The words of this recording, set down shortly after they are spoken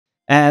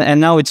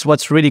And now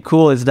what's really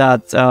cool is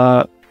that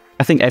I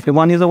think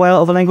everyone is aware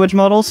of a language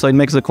model, so it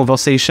makes the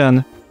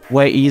conversation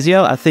way easier.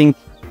 I think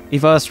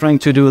if I was trying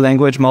to do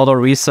language model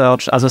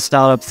research as a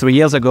startup 3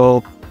 years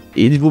ago,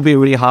 it would be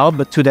really hard.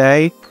 But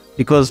today,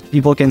 because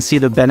people can see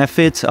the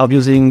benefit of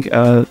using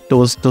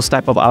those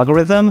type of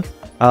algorithm,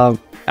 I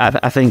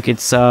think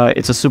it's a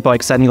super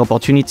exciting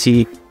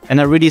opportunity.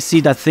 And I really see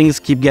that things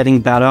keep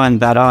getting better and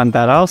better and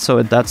better.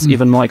 So that's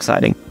even more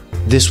exciting.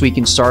 This Week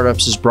in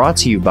Startups is brought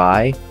to you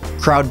by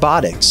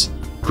Crowdbotics.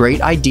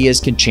 Great ideas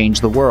can change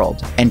the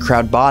world, and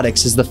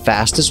Crowdbotics is the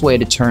fastest way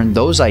to turn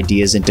those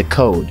ideas into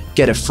code.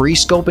 Get a free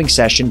scoping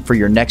session for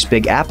your next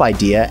big app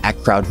idea at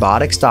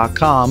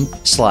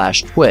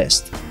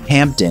crowdbotics.com/twist.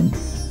 Hampton.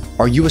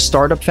 Are you a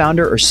startup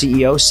founder or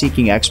CEO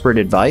seeking expert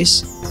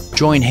advice?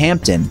 Join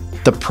Hampton,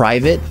 the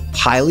private,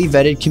 highly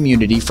vetted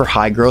community for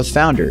high-growth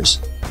founders.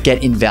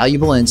 Get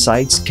invaluable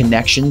insights,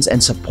 connections,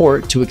 and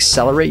support to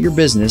accelerate your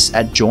business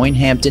at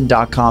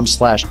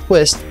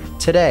joinhampton.com/twist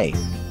today.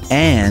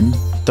 And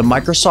the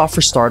Microsoft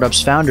for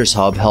Startups Founders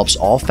Hub helps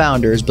all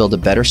founders build a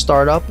better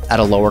startup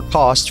at a lower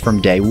cost from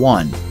day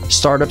one.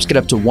 Startups get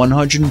up to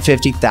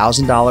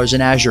 $150,000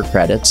 in Azure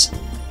credits,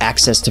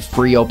 access to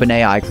free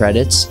OpenAI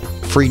credits,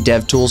 free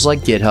dev tools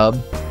like GitHub,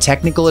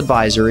 technical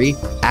advisory,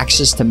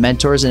 access to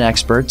mentors and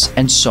experts,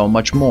 and so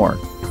much more.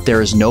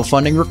 There is no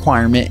funding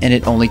requirement, and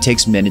it only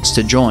takes minutes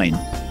to join.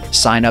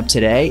 Sign up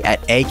today at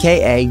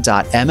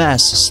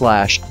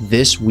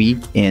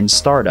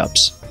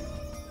aka.ms/thisweekinstartups.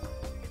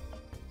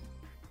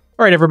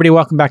 All right, everybody,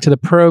 welcome back to the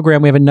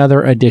program. We have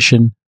another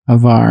edition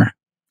of our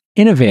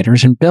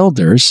Innovators and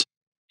Builders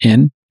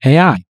in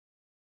AI.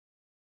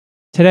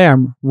 Today,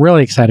 I'm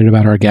really excited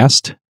about our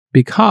guest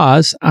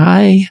because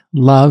I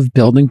love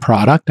building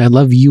product. I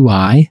love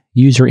UI,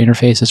 user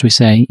interface, as we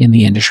say in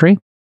the industry.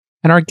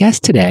 And our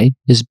guest today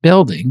is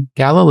building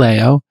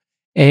Galileo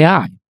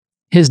AI.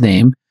 His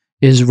name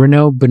is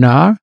Arnaud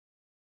Benard.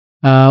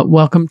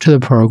 Welcome to the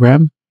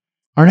program,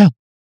 Arnaud.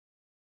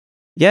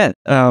 Yeah,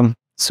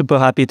 super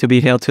happy to be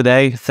here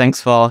today.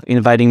 Thanks for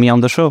inviting me on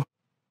the show.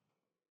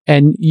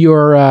 And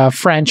you're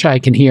French, I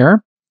can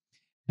hear.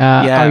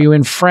 Yeah. Are you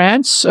in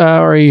France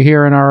or are you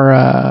here in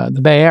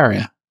the Bay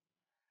Area?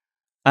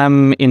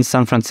 I'm in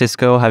San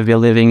Francisco. I've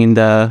been living in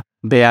the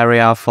Bay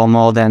Area for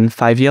more than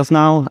 5 years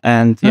now.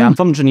 And yeah, I'm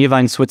from Geneva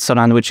in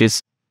Switzerland, which is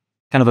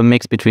kind of a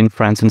mix between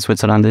France and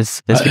Switzerland.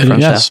 There's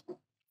difference yes.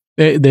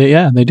 They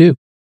do.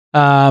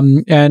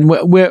 And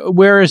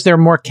where is there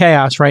more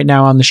chaos right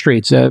now on the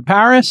streets?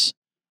 Paris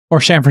or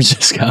San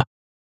Francisco?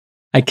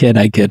 I kid.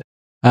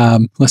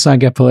 Let's not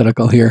get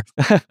political here.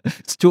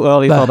 It's too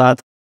early for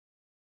that.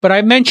 But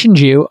I mentioned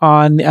you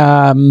on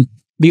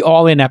the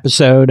All In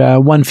episode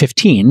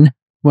 115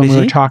 when we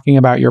were talking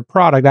about your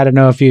product. I don't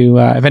know if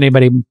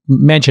anybody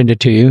mentioned it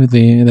to you,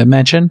 the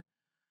mention.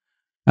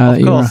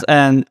 Of course.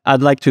 And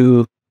I'd like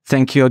to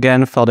thank you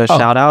again for the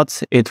shout out.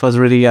 It was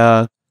really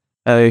a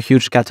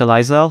huge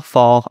catalyzer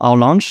for our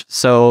launch.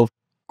 So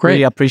great.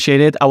 Really appreciate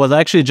it. I was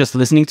actually just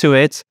listening to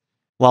it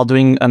while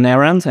doing an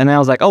errand, and I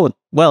was like, oh,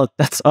 well,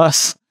 that's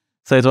us.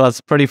 So it was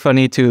pretty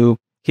funny to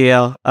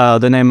hear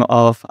the name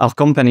of our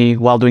company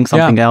while doing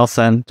something else,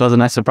 and it was a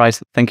nice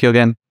surprise. Thank you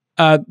again.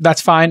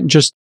 That's fine.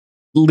 Just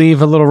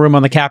leave a little room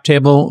on the cap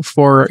table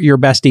for your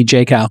bestie,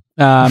 J-Cal.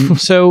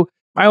 So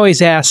I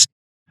always ask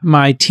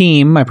my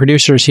team, my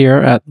producers here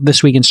at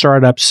This Week in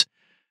Startups,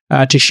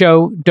 to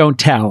show, don't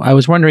tell. I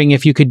was wondering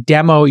if you could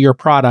demo your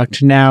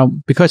product. Now,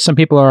 because some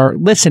people are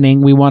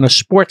listening, we want to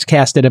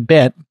sportscast it a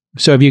bit.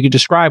 So if you could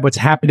describe what's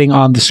happening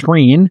on the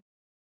screen,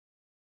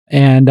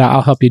 and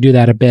I'll help you do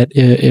that a bit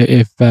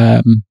if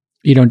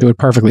you don't do it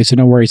perfectly, so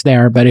no worries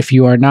there. But if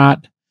you are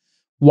not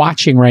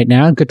watching right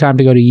now, good time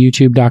to go to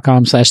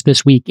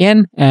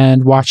youtube.com/thisweekin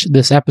and watch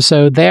this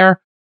episode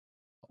there.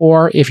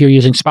 Or if you're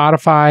using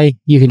Spotify,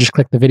 you can just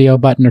click the video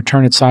button or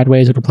turn it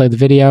sideways. It'll play the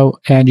video.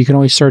 And you can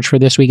always search for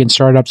This Week in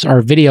Startups,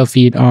 our video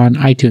feed on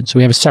iTunes. So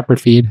we have a separate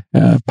feed.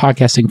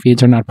 Podcasting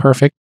feeds are not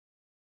perfect.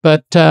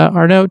 But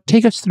Arnaud,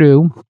 take us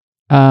through.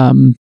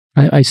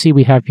 I see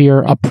we have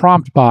here a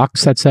prompt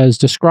box that says,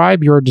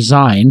 describe your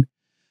design,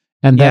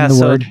 and then the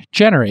word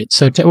generate.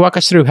 So walk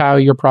us through how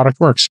your product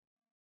works.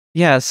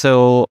 Yeah,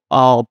 so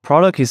our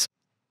product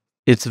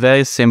it's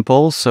very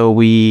simple. So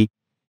we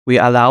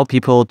allow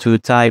people to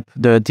type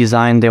the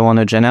design they want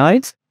to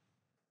generate.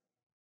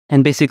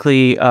 And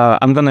basically,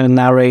 I'm going to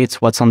narrate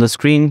what's on the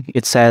screen.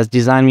 It says,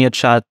 design me a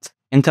chat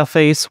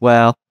interface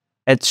where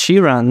Ed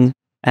Sheeran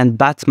and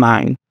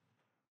Batman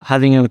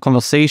having a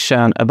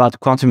conversation about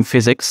quantum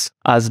physics,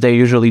 as they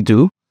usually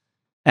do.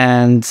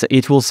 And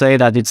it will say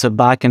that it's a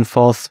back and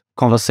forth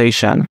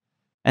conversation.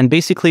 And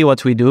basically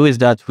what we do is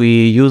that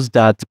we use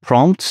that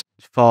prompt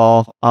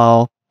for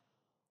our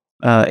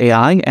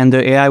AI, and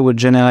the AI would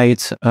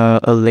generate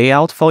a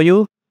layout for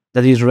you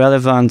that is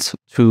relevant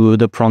to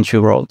the prompt you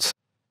wrote.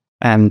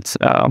 And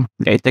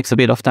it takes a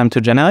bit of time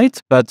to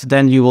generate, but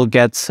then you will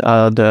get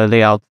the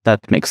layout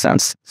that makes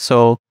sense.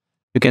 So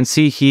you can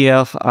see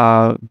here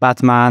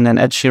Batman and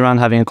Ed Sheeran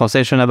having a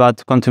conversation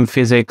about quantum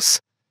physics,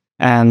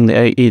 and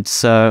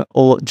it's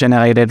all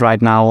generated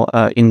right now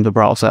in the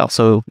browser.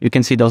 So you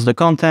can see there's the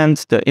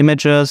content, the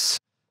images,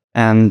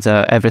 and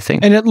everything.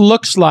 And it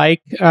looks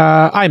like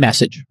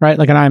iMessage, right?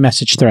 Like an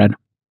iMessage thread.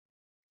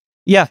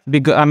 Yeah,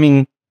 because I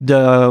mean,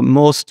 the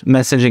most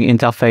messaging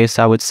interface,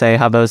 I would say,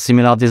 have a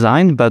similar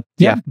design, but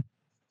yeah.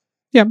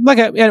 Yeah,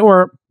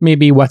 or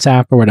maybe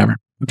WhatsApp or whatever.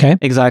 Okay.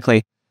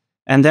 Exactly.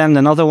 And then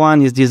another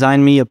one is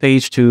design me a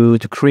page to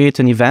create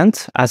an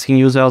event, asking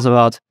users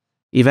about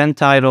event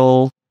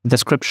title,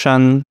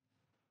 description,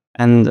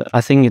 and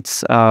I think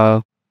it's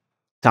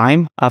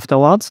time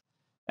afterwards.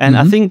 And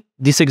I think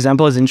this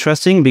example is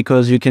interesting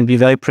because you can be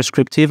very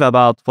prescriptive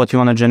about what you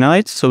want to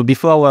generate. So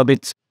before we're a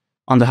bit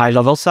on the high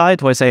level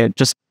side, where I say,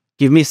 just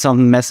give me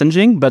some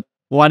messaging. But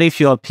what if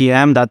you're a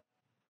PM that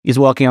is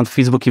working on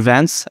Facebook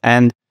events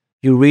and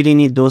you really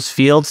need those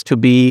fields to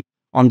be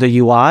on the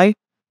UI?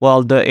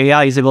 Well, the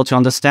AI is able to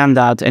understand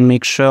that and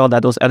make sure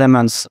that those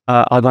elements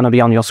are going to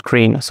be on your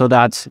screen so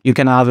that you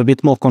can have a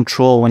bit more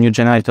control when you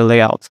generate a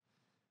layout.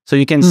 So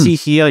you can see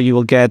here, you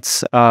will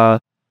get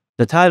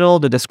the title,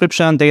 the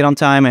description, date and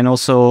time, and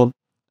also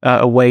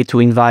a way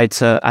to invite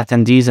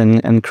attendees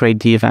and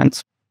create the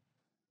event.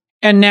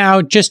 And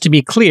now, just to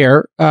be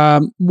clear,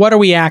 what are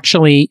we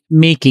actually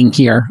making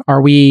here?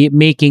 Are we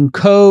making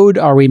code?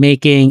 Are we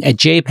making a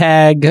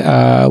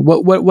JPEG?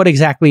 What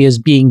exactly is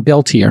being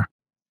built here?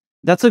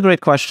 That's a great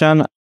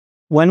question.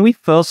 When we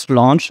first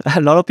launched,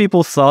 a lot of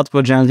people thought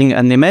we're generating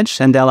an image,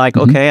 and they're like,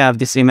 okay, I have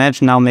this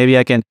image. Now maybe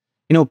I can,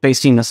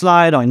 paste it in a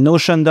slide or in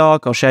Notion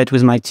doc or share it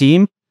with my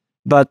team.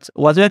 But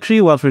what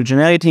we're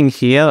generating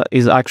here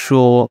is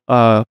actual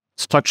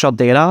structured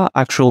data,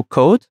 actual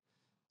code.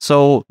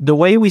 So the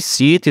way we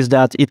see it is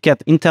that it can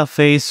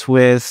interface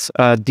with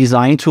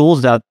design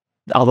tools that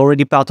are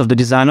already part of the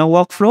designer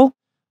workflow,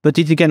 but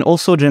it can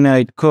also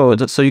generate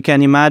code. So you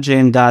can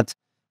imagine that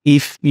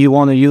if you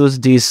want to use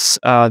this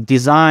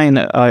design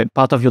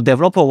part of your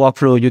developer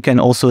workflow, you can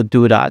also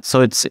do that.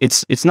 So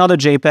it's not a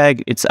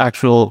JPEG, it's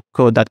actual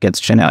code that gets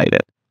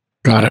generated.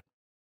 Got it.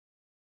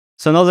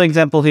 So another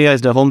example here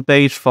is the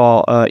homepage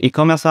for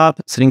e-commerce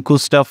app, selling cool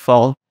stuff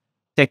for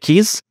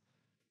techies,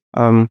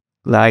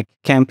 like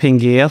camping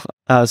gear.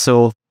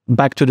 So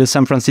back to the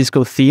San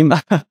Francisco theme,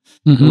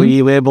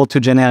 we were able to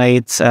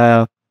generate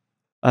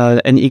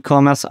an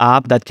e-commerce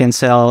app that can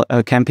sell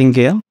camping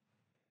gear.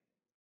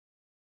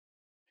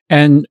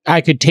 And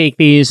I could take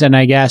these and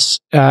I guess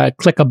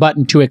click a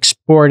button to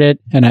export it.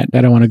 And I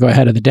don't want to go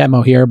ahead of the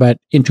demo here, but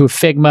into a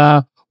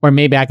Figma, or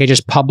maybe I could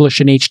just publish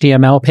an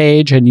HTML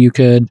page and you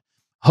could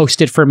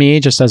host it for me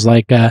just as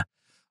like a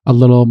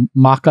little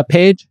mock-up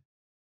page.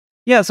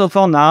 Yeah, so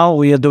for now,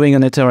 we are doing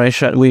an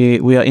iteration.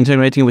 We are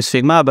integrating with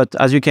Figma, but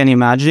as you can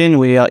imagine,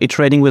 we are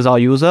iterating with our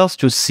users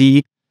to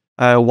see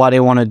what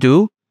they want to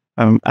do.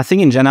 I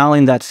think in general,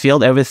 in that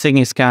field, everything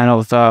is kind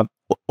of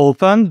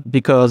open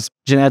because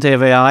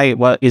generative AI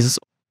is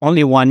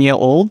only 1 year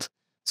old.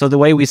 So the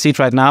way we see it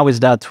right now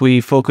is that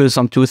we focus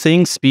on two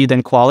things, speed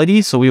and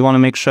quality. So we want to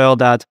make sure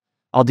that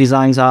our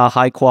designs are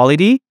high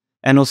quality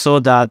and also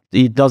that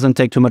it doesn't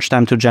take too much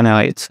time to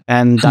generate.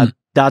 And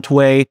that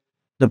way,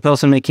 the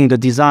person making the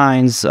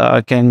designs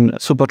can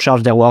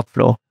supercharge their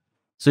workflow.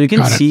 So you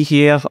can see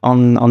here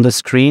on the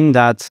screen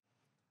that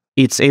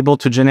it's able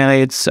to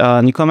generate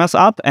an e-commerce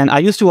app. And I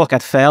used to work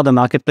at Fair, the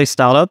marketplace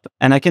startup,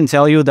 and I can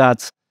tell you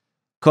that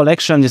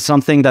collection is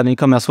something that an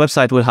e-commerce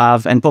website will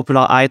have, and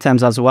popular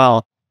items as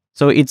well.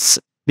 So it's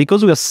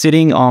because we are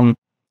sitting on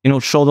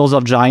shoulders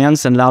of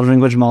giants and large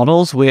language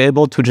models, we're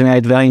able to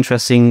generate very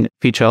interesting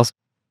features.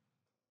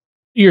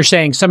 You're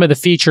saying some of the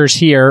features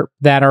here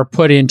that are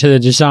put into the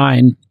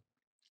design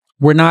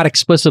were not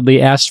explicitly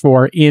asked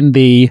for in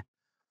the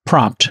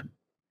prompt.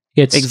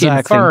 It's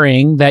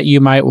inferring that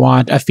you might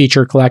want a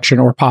feature collection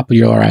or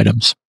popular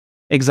items.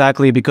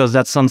 Exactly, because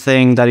that's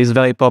something that is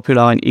very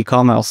popular in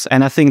e-commerce.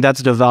 And I think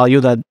that's the value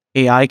that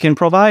AI can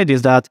provide,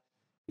 is that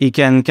it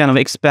can kind of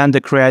expand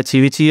the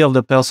creativity of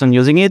the person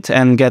using it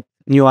and get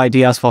new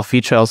ideas for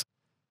features.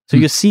 So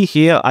you see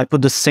here, I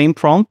put the same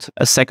prompt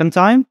a second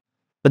time,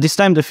 but this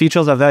time the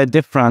features are very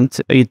different.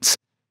 It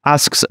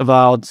asks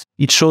about,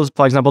 it shows,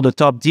 for example, the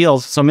top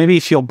deals. So maybe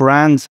if your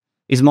brand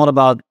is more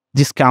about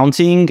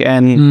discounting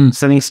and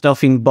selling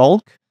stuff in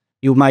bulk,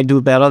 you might do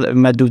better, you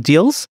might do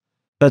deals.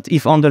 But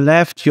if on the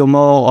left, you're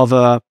more of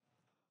a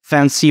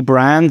fancy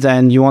brand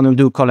and you want to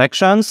do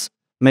collections,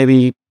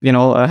 maybe,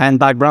 a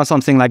handbag brand,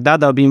 something like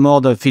that, that'll be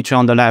more the feature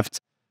on the left.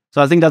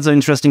 So I think that's the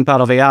interesting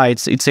part of AI.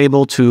 It's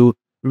able to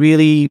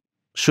really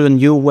show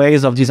new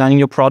ways of designing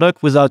your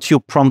product without you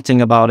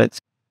prompting about it.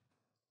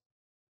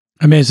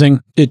 Amazing.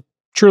 It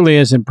truly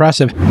is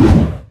impressive.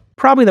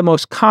 Probably the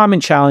most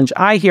common challenge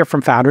I hear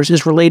from founders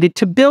is related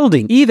to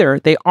building. Either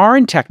they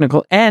aren't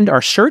technical and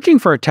are searching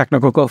for a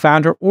technical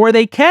co-founder, or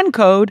they can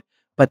code,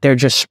 but they're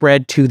just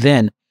spread too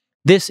thin.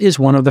 This is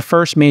one of the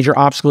first major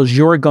obstacles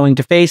you're going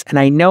to face, and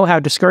I know how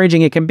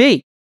discouraging it can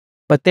be.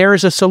 But there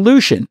is a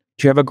solution.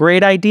 Do you have a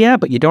great idea,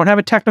 but you don't have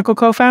a technical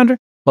co-founder?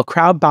 Well,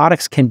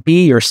 Crowdbotics can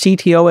be your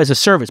CTO as a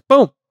service.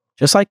 Boom!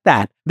 Just like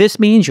that. This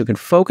means you can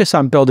focus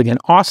on building an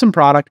awesome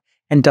product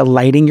and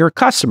delighting your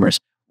customers,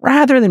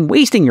 rather than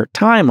wasting your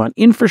time on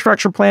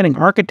infrastructure planning,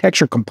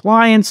 architecture,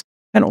 compliance,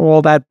 and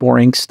all that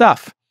boring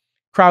stuff.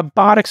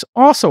 Crowdbotics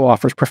also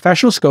offers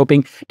professional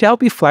scoping to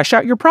help you flesh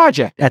out your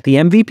project at the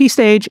MVP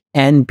stage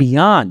and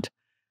beyond.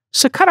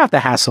 So cut out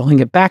the hassle and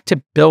get back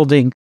to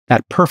building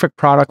that perfect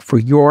product for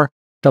your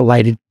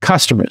delighted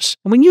customers.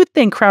 And when you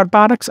think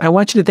Crowdbotics, I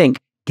want you to think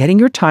getting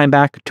your time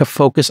back to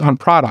focus on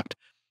product.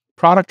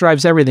 Product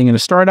drives everything in a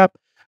startup,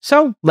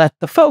 so let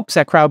the folks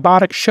at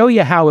Crowdbotics show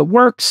you how it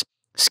works.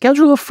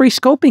 Schedule a free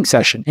scoping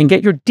session and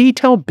get your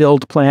detailed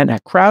build plan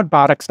at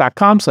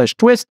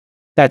crowdbotics.com/twist.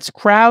 That's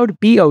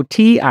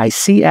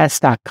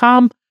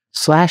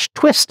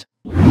crowdbotics.com/twist.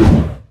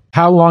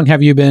 How long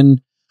have you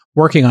been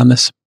working on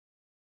this?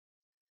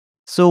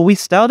 So we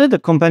started the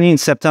company in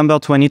September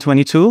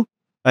 2022.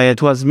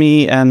 It was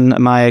me and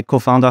my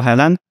co-founder,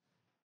 Helen.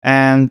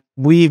 And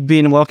we've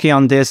been working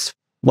on this,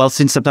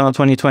 since September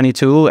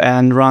 2022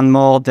 and run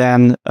more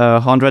than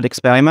 100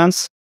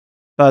 experiments.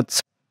 But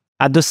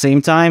at the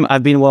same time,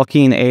 I've been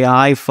working in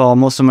AI for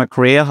most of my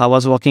career. I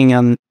was working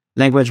on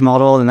language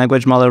model and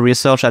language model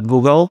research at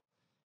Google.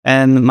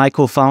 And my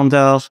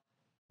co-founder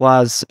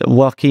was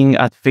working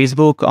at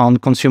Facebook on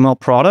consumer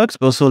products,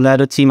 but also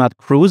led a team at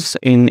Cruise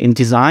in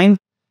design.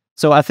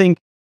 So I think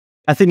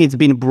it's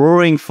been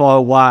brewing for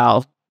a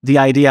while, the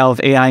idea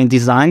of AI in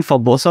design for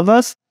both of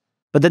us.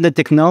 But then the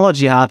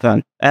technology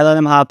happened,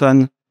 LLM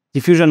happened,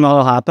 diffusion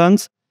model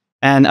happened,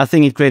 and I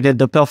think it created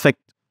the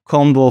perfect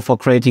combo for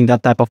creating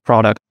that type of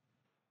product.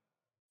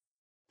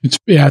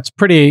 It's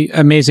pretty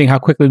amazing how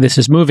quickly this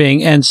is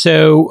moving. And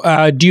so,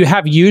 do you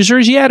have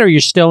users yet, or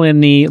you're still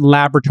in the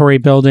laboratory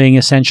building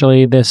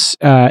essentially this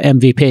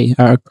MVP?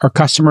 Are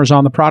customers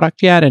on the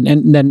product yet?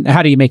 And then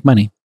how do you make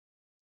money?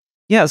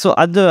 Yeah, so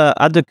at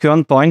the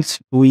current point,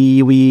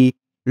 we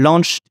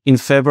launched in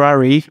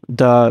February.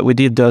 We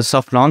did the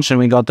soft launch and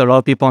we got a lot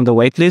of people on the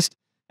wait list.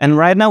 And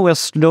right now we're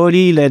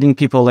slowly letting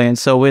people in.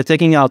 So we're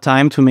taking our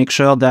time to make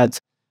sure that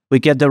we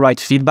get the right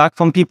feedback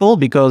from people,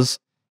 because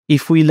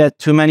if we let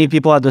too many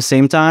people at the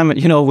same time,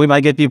 we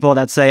might get people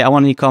that say, I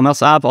want an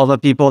e-commerce app, other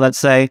people that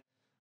say,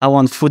 I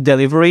want food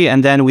delivery,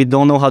 and then we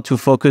don't know how to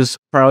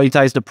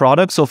prioritize the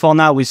product. So for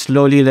now, we're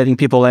slowly letting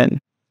people in.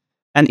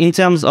 And in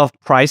terms of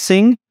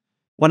pricing,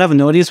 what I've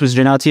noticed with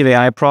generative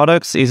AI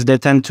products is they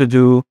tend to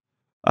do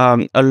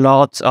a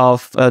lot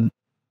of,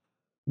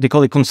 they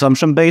call it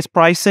consumption-based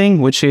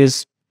pricing, which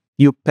is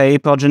you pay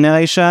per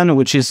generation,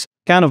 which is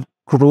kind of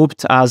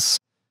grouped as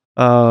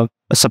a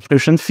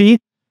subscription fee.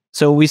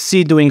 So we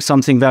see doing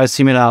something very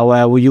similar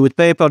where you would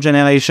pay per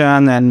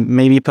generation and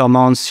maybe per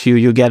month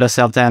you get a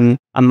certain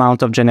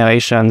amount of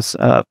generations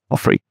for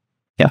free.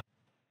 Yeah.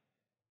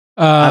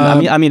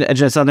 I mean,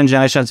 certain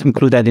generations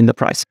included in the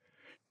price.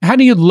 How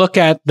do you look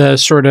at the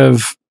sort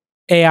of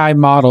AI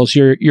models?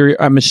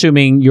 I'm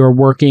assuming you're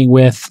working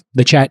with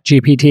the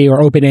ChatGPT or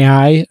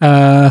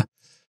OpenAI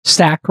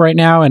stack right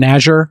now in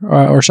Azure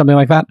or something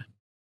like that?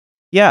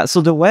 Yeah,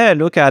 so the way I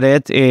look at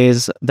it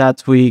is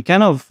that we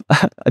kind of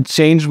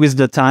change with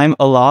the time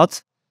a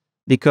lot,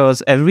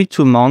 because every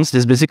 2 months,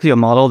 there's basically a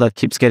model that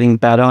keeps getting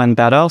better and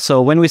better.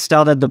 So when we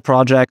started the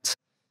product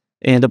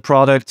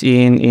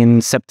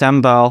in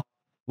September,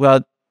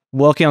 we're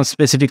working on a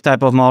specific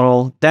type of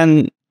model.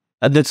 Then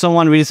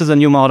someone releases a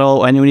new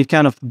model and we need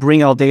kind of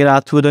bring our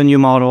data to the new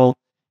model.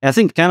 And I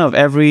think kind of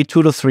every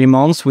 2 to 3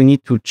 months, we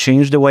need to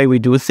change the way we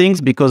do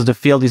things because the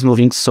field is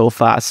moving so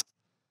fast.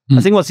 I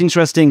think what's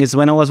interesting is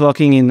when I was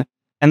working in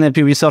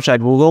NLP research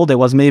at Google, there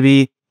was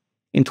maybe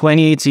in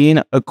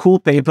 2018 a cool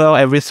paper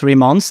every 3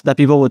 months that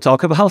people would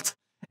talk about.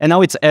 And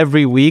now it's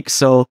every week.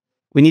 So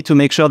we need to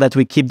make sure that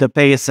we keep the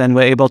pace and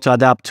we're able to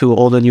adapt to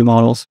all the new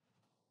models.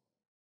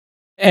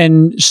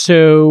 And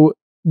so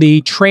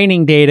the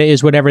training data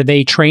is whatever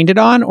they trained it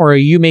on, or are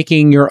you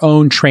making your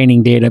own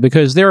training data?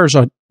 Because there are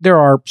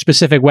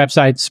specific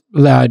websites,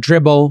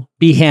 Dribbble,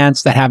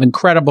 Behance, that have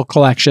incredible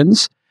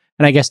collections.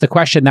 And I guess the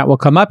question that will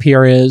come up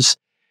here is,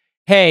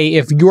 hey,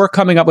 if you're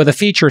coming up with a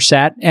feature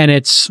set and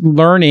it's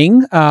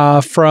learning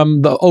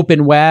from the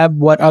open web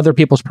what other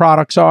people's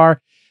products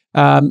are,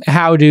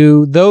 how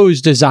do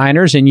those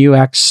designers and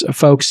UX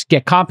folks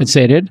get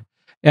compensated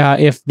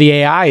if the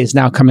AI is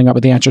now coming up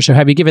with the answer? So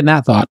have you given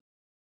that thought?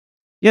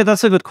 Yeah,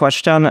 that's a good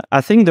question.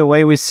 I think the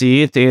way we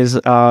see it is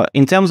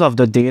in terms of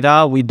the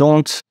data, we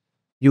don't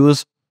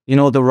use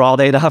the raw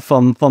data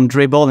from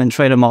Dribbble and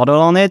train a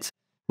model on it.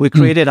 We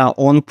created our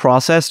own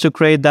process to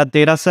create that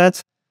data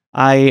set.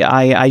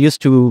 I used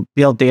to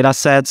build data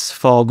sets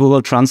for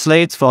Google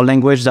Translate for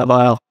language that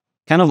were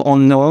kind of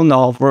unknown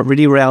or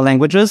really rare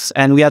languages,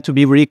 and we had to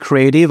be really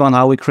creative on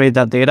how we create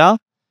that data.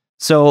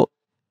 So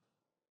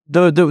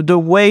the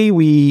way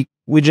we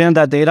generate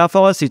that data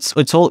for us,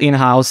 it's all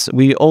in-house.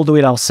 We all do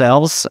it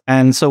ourselves,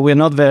 and so we're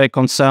not very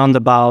concerned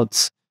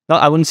about.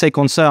 I wouldn't say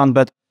concerned,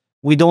 but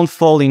we don't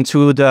fall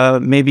into the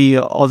maybe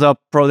other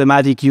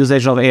problematic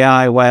usage of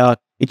AI where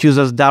it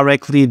uses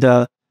directly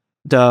the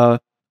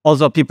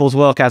other people's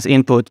work as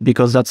input,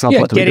 because that's not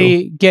what we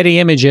do. Getty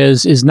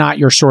Images is not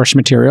your source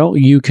material.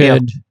 You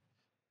could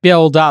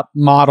build up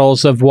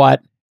models of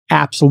what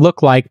apps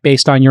look like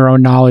based on your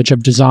own knowledge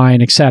of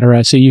design, et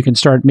cetera. So you can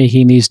start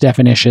making these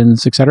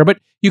definitions, et cetera. But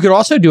you could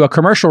also do a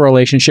commercial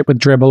relationship with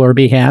Dribbble or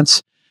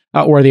Behance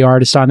or the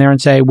artist on there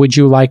and say, would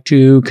you like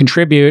to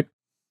contribute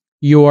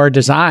your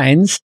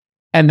designs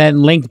and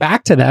then link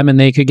back to them and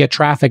they could get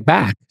traffic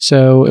back.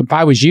 So if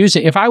I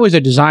was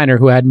a designer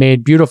who had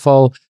made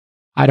beautiful,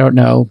 I don't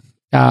know,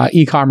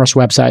 e-commerce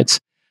websites,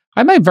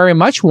 I might very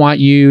much want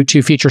you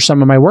to feature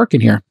some of my work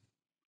in here.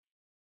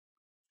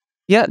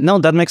 Yeah, no,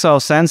 that makes a lot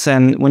of sense.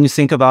 And when you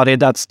think about it,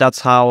 that's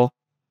how,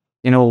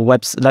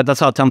 that's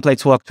how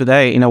templates work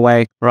today in a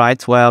way,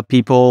 right? Where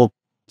people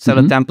sell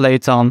a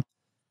template on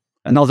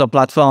another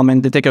platform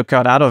and they take a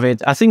cut out of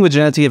it. I think with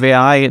generative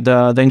AI,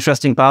 the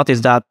interesting part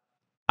is that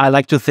I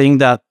like to think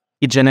that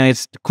it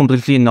generates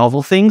completely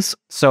novel things.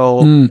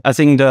 So I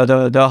think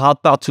the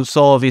hard part to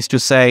solve is to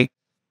say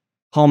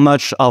how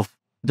much of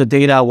the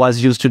data was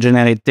used to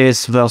generate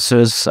this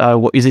versus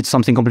is it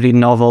something completely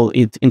novel,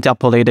 it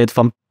interpolated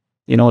from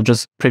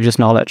just previous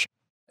knowledge.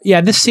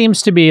 Yeah, this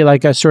seems to be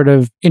like a sort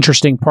of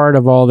interesting part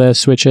of all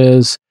this, which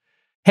is,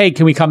 hey,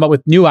 can we come up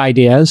with new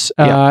ideas?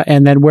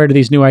 And then where do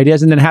these new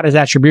ideas? And then how does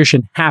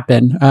attribution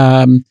happen?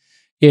 And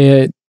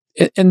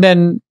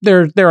then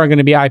there are going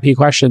to be IP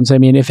questions. I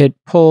mean, if it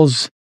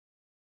pulls,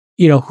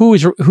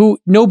 who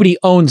nobody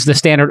owns the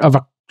standard of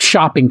a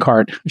shopping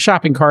cart. A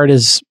shopping cart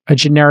is a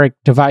generic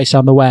device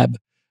on the web.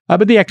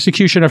 But the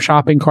execution of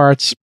shopping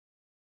carts,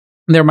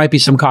 there might be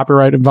some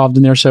copyright involved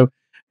in there. So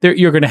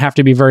you're going to have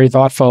to be very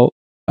thoughtful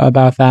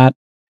about that.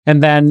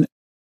 And then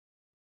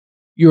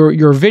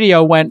your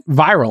video went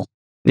viral.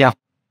 Yeah.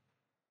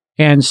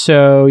 And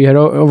so you had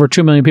over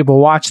 2 million people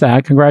watch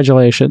that.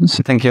 Congratulations.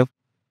 Thank you.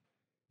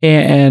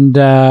 And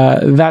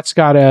that's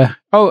got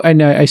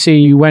and I see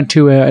you went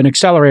to an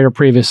accelerator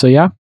previously,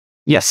 yeah?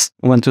 Yes,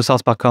 went to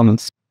South Park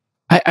Commons.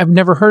 I've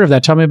never heard of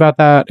that. Tell me about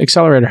that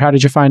accelerator. How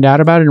did you find out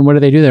about it and what do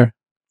they do there?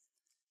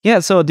 Yeah,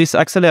 so this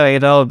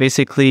accelerator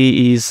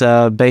basically is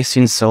based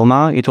in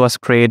Soma. It was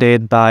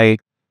created by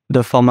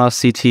the former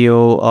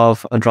CTO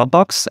of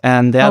Dropbox,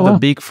 and they have a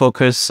big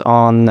focus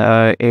on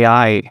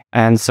AI.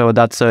 And so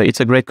it's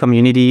a great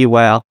community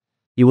where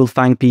you will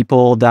find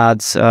people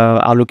that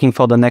are looking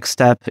for the next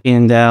step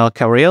in their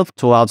career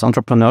towards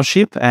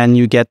entrepreneurship, and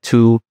you get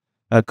to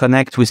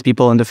connect with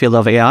people in the field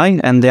of AI.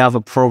 And they have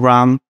a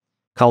program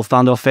called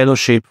Founder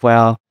Fellowship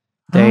where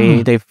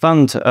they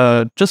fund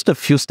just a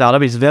few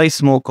startups. It's a very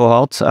small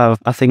cohort.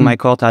 I think my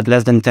cohort had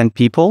less than 10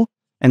 people.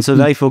 And so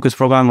very focused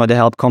program where they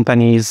help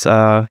companies,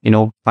 find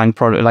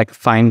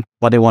find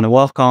what they want to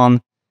work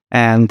on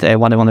and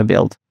what they want to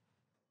build.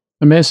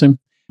 Amazing.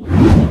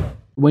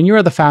 When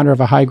you're the founder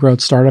of a high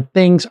growth startup,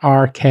 things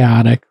are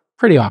chaotic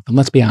pretty often.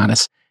 Let's be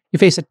honest. You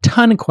face a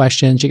ton of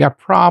questions. You got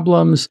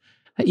problems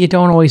that you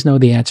don't always know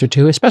the answer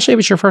to, especially if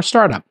it's your first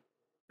startup.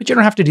 But you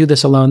don't have to do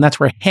this alone. That's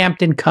where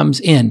Hampton comes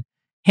in.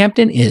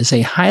 Hampton is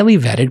a highly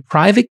vetted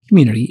private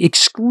community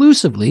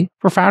exclusively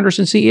for founders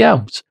and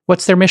CEOs.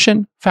 What's their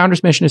mission?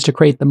 Founders' mission is to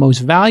create the most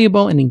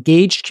valuable and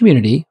engaged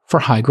community for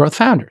high-growth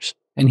founders.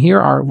 And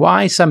here are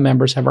why some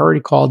members have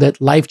already called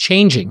it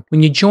life-changing.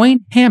 When you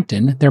join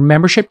Hampton, their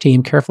membership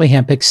team carefully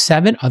handpicks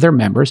 7 other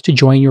members to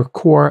join your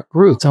core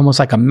group. It's almost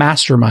like a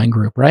mastermind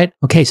group, right?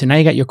 Okay, so now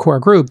you got your core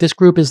group. This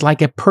group is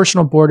like a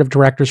personal board of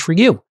directors for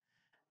you.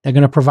 They're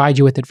going to provide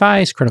you with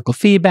advice, critical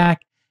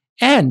feedback,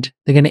 and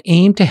they're going to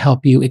aim to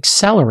help you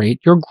accelerate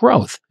your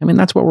growth. I mean,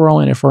 that's what we're all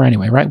in it for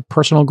anyway, right?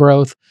 Personal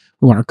growth.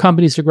 We want our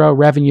companies to grow,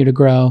 revenue to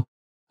grow,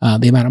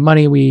 the amount of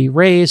money we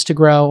raise to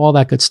grow, all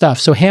that good stuff.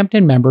 So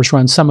Hampton members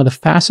run some of the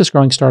fastest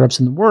growing startups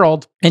in the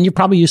world, and you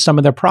probably use some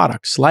of their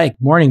products like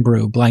Morning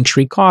Brew, Blank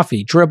Street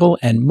Coffee, Dribbble,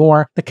 and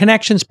more. The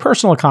connections,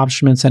 personal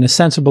accomplishments, and a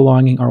sense of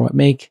belonging are what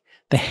make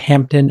the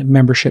Hampton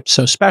membership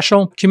so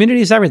special. Community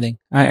is everything.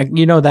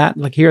 You know that.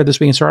 Like here, This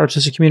Week in Startups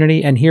is a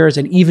community, and here is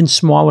an even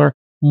smaller,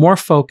 more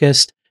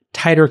focused,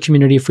 tighter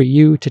community for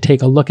you to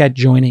take a look at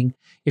joining.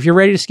 If you're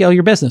ready to scale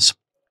your business,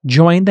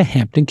 join the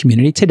Hampton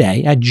community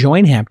today at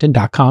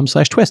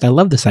joinhampton.com/twist. I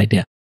love this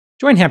idea.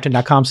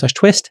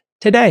 Joinhampton.com/twist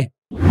today.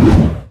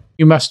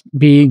 You must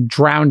be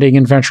drowning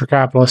in venture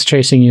capitalists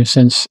chasing you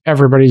since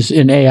everybody's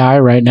in AI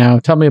right now.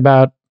 Tell me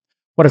about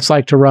what it's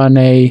like to run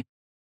a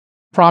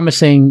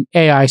promising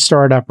AI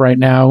startup right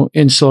now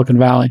in Silicon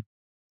Valley.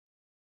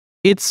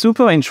 It's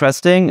super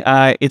interesting.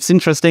 It's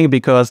interesting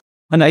because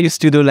when I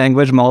used to do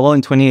language model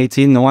in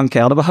 2018, no one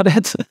cared about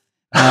it.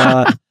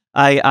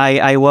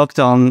 I worked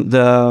on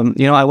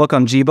I work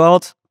on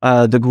Gboard,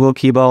 the Google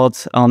keyboard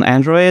on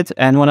Android.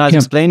 And when I was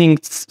explaining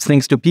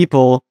things to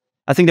people,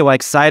 I think they were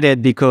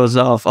excited because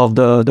of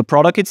the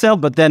product itself.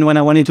 But then when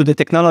I went into the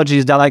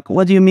technologies, they're like,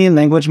 what do you mean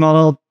language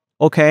model?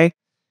 Okay.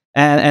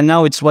 And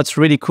now what's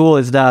really cool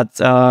is that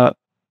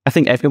I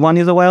think everyone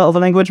is aware of a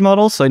language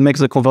model. So it makes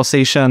the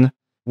conversation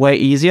way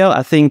easier.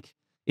 I think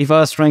if I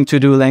was trying to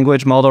do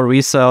language model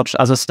research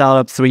as a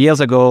startup 3 years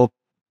ago,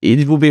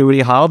 it would be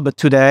really hard. But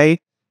today,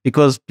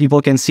 because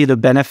people can see the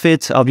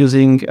benefit of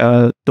using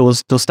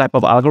those type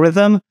of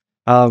algorithm,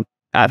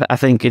 I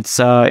think it's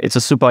a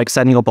super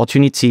exciting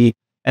opportunity.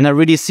 And I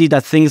really see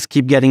that things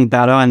keep getting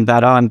better and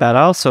better and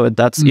better. So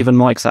that's even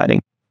more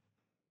exciting.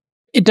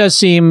 It does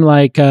seem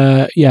like,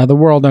 the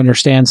world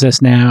understands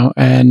this now,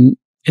 and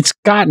it's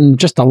gotten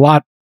just a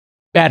lot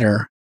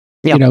better.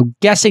 Yeah.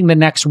 Guessing the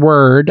next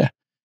word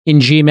in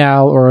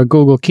Gmail or a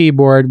Google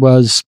keyboard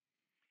was,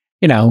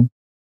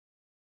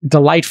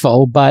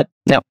 delightful, but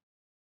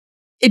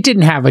it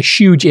didn't have a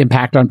huge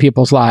impact on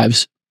people's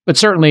lives. But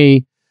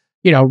certainly,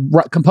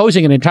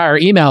 composing an entire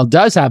email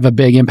does have a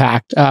big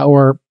impact,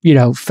 or,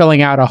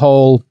 filling out a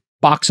whole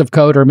box of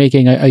code or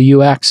making a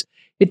UX.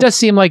 It does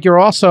seem like you're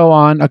also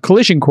on a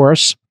collision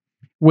course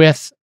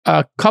with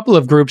a couple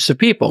of groups of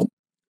people.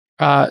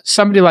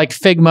 Somebody like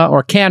Figma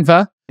or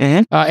Canva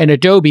and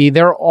Adobe,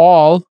 they're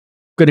all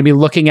going to be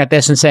looking at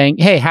this and saying,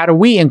 hey, how do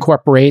we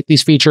incorporate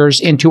these features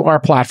into our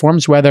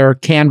platforms, whether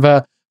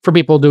Canva for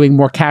people doing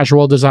more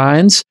casual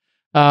designs,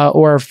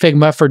 or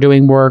Figma for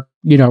doing more,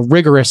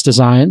 rigorous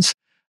designs,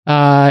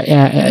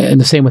 and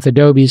the same with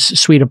Adobe's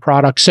suite of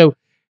products. So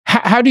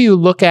how do you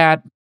look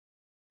at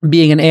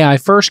being an AI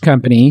first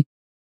company?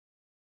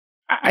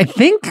 I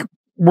think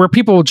where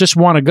people just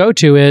want to go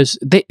to is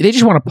they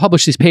just want to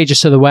publish these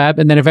pages to the web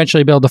and then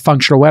eventually build a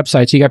functional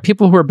website. So you got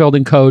people who are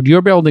building code,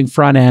 you're building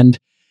front end.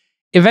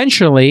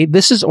 Eventually,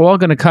 this is all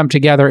going to come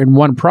together in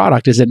one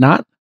product, is it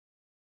not?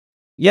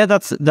 Yeah,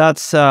 that's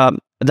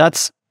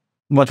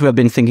what we have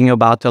been thinking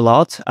about a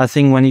lot. I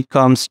think when it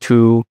comes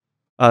to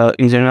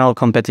in general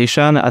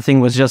competition, I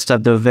think was just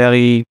at the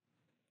very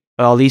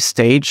early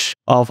stage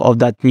of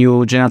that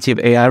new generative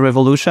AI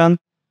revolution.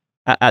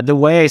 The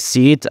way I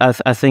see it,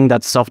 I think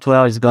that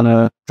software is going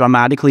to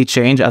dramatically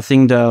change. I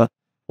think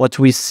what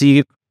we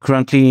see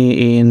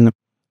currently in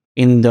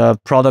the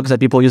products that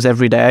people use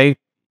every day,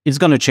 it's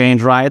going to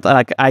change, right?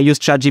 Like I use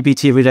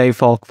ChatGPT every day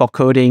for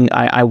coding.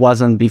 I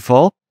wasn't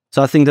before.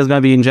 So I think there's going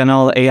to be, in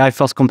general, AI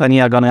first company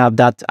are going to have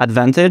that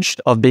advantage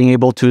of being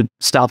able to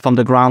start from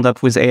the ground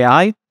up with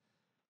AI.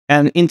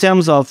 And in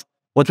terms of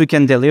what we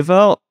can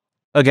deliver,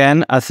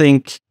 again, I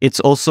think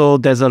it's also,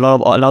 there's a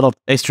lot of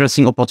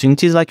interesting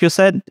opportunities, like you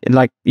said.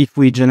 Like if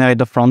we generate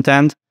the front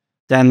end,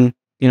 then,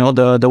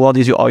 the world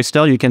is your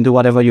oyster. You can do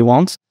whatever you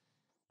want.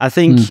 I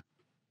think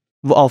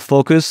our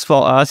focus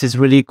for us is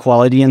really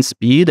quality and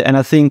speed. And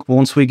I think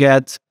once we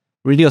get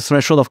really a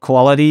threshold of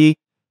quality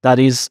that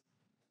is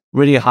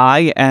really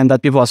high and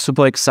that people are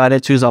super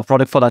excited to use our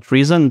product for that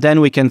reason,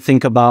 then we can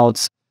think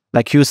about,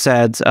 like you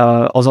said,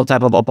 other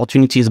type of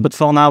opportunities. But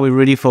for now, we're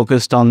really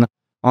focused on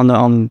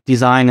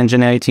design and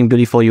generating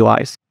beautiful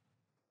UIs.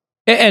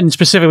 And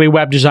specifically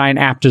web design,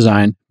 app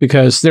design,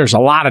 because there's a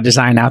lot of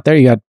design out there.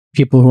 You got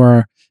people who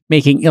are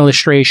making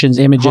illustrations,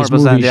 images,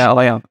 movies.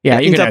 Yeah.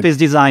 Interface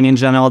design in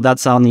general,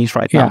 that's our niche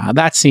right now. Yeah,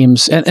 that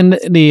seems, and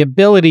the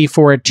ability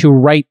for it to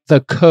write the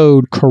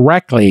code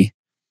correctly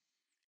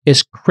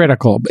is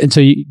critical. And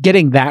so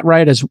getting that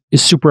right is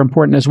super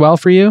important as well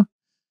for you.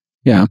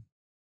 Yeah.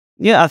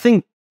 Yeah, I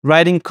think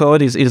writing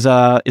code is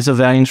a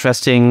very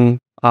interesting,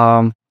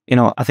 I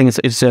think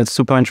it's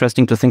super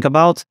interesting to think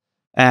about.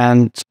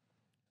 And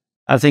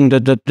I think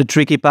the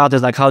tricky part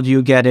is like, how do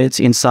you get it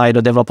inside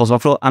a developer's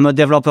workflow? I'm a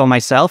developer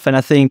myself, and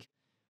I think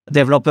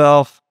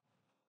developer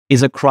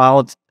is a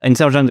crowd, in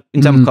terms of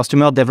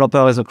customer,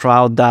 developer is a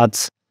crowd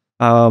that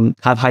have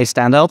high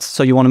standards.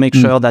 So you want to make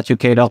sure that you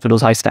cater to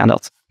those high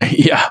standards.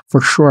 Yeah,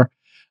 for sure.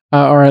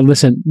 All right,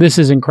 listen, this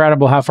is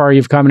incredible how far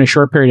you've come in a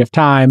short period of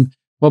time.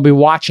 We'll be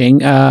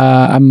watching.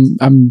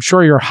 I'm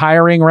sure you're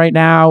hiring right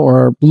now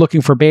or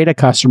looking for beta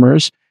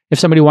customers. If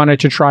somebody wanted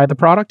to try the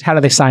product, how do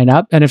they sign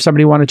up? And if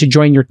somebody wanted to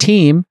join your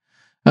team,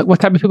 what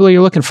type of people are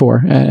you looking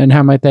for? And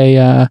how might they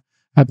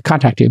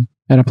contact you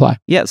and apply?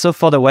 Yeah, so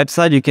for the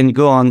website, you can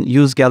go on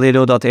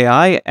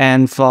usegalileo.ai.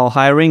 And for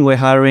hiring, we're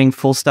hiring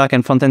full stack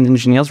and front-end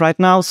engineers right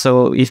now.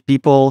 So if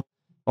people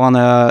want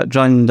to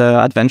join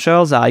the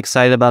adventures, are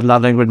excited about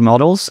large language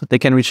models, they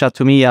can reach out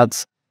to me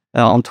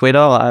on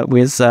Twitter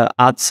with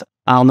at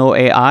Arnaud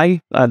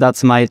AI.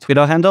 That's my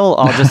Twitter handle.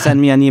 Or just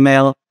send me an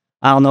email,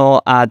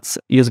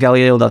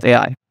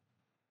 arnaud@usegalileo.ai.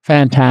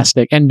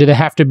 Fantastic. And do they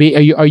have to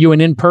be, are you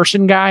an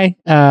in-person guy?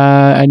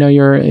 I know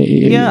you're...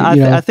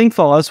 I think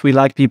for us, we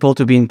like people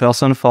to be in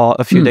person for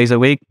a few days a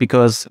week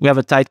because we have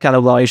a tight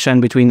collaboration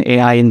between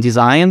AI and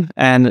design.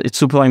 And it's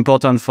super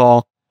important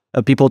for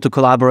people to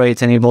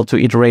collaborate and able to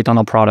iterate on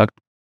a product.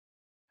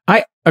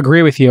 I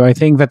agree with you. I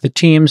think that the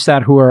teams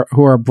who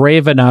are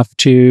brave enough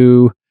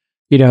to,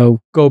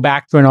 go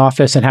back to an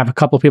office and have a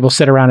couple of people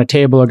sit around a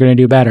table are going to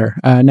do better.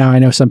 Now, I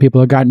know some people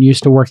have gotten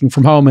used to working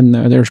from home and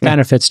there's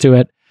benefits to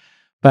it.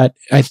 But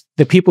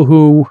the people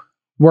who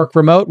work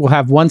remote will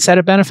have one set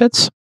of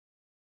benefits.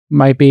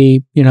 Might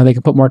be, they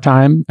can put more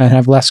time and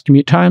have less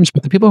commute times.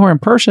 But the people who are in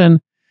person,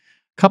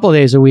 a couple of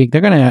days a week,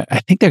 I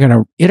think they're going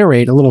to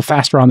iterate a little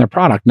faster on their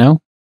product, no?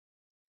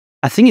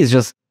 I think it's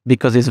just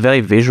because it's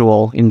very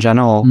visual in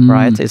general,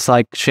 right? It's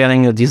like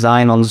sharing a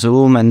design on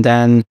Zoom and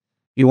then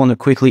you want to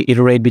quickly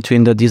iterate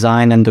between the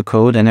design and the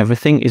code and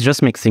everything. It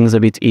just makes things a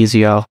bit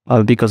easier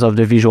because of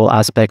the visual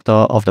aspect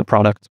of the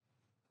product.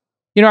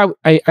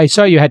 I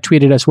saw you had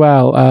tweeted as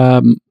well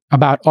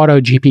about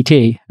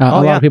AutoGPT. A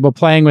lot yeah. of people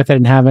playing with it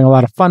and having a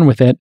lot of fun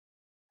with it.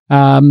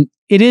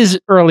 It is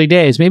early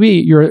days. Maybe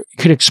you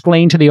could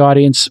explain to the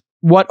audience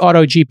what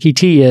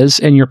AutoGPT is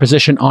and your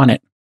position on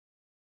it.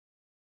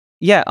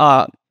 Yeah,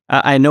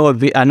 I know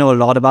I know a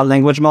lot about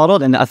language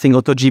model, and I think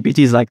AutoGPT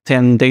is like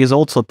 10 days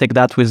old, so take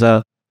that with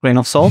a grain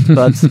of salt.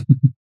 But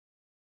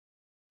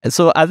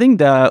so I think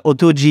the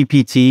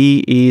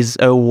AutoGPT is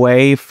a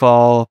way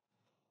for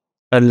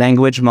a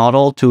language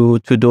model to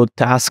do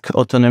tasks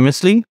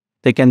autonomously.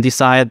 They can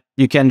decide,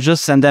 you can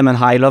just send them a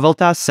high-level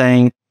task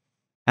saying,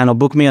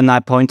 book me an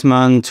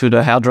appointment to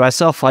the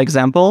hairdresser, for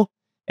example.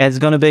 It's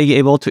going to be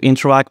able to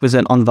interact with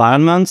an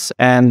environment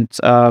and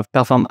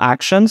perform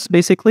actions,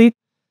 basically.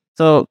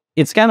 So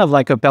it's kind of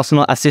like a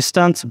personal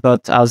assistant,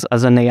 but as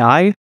an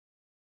AI.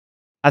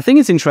 I think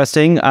it's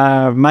interesting.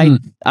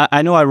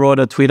 I know I wrote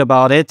a tweet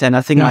about it, and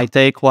I think my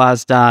take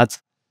was that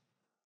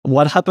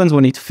what happens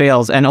when it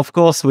fails? And of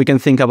course, we can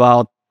think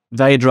about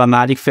very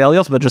dramatic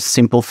failures, but just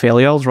simple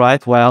failures,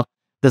 right? Well,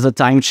 there's a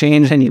time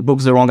change and it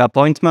books the wrong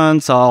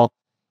appointments, or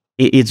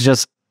it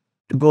just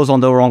goes on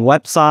the wrong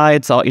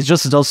website, or it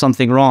just does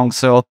something wrong.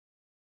 So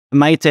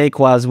my take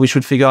was we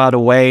should figure out a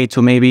way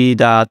to maybe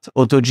that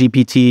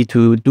AutoGPT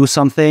to do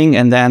something,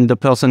 and then the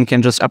person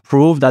can just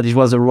approve that it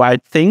was the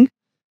right thing.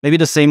 Maybe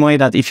the same way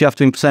that if you have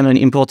to send an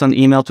important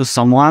email to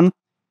someone,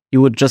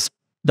 you would just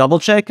double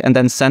check and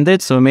then send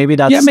it. So maybe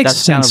that's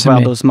kind of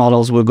where those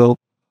models will go.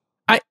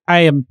 I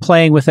am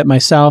playing with it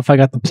myself. I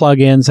got the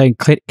plugins. I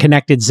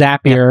connected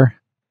Zapier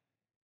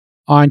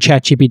on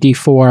ChatGPT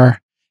 4.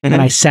 And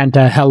I sent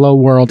a hello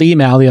world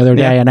email the other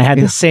day, and I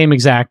had the same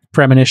exact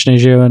premonition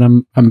as you.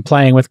 And I'm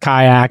playing with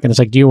Kayak, and it's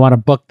like, do you want to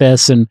book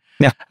this? And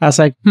I was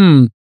like,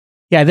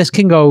 this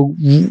can go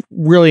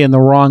really in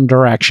the wrong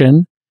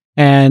direction.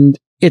 And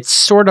it's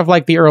sort of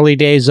like the early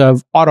days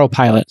of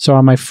autopilot. So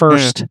on my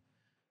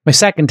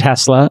second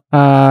Tesla,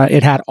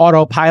 it had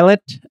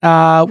autopilot,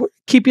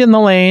 keep you in the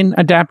lane,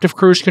 adaptive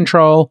cruise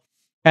control,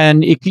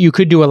 and you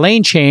could do a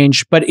lane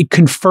change, but it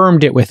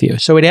confirmed it with you.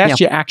 So it asked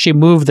you to actually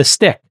move the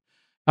stick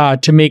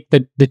to make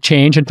the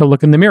change and to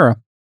look in the mirror.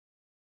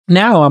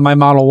 Now on my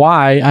Model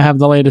Y, I have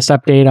the latest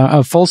update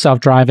of full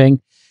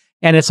self-driving,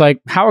 and it's like,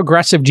 how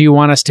aggressive do you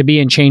want us to be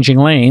in changing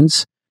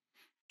lanes?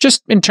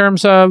 Just in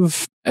terms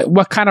of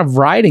what kind of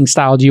riding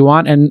style do you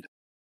want? And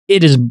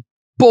it is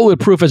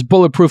bulletproof as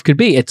bulletproof could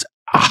be. It's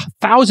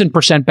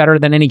 1,000% better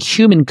than any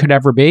human could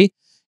ever be.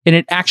 And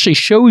it actually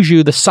shows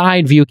you the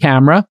side view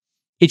camera.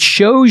 It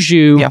shows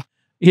you,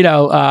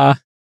 the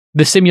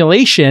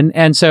simulation.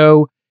 And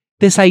so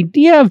this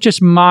idea of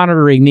just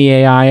monitoring the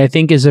AI, I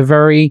think, is a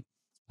very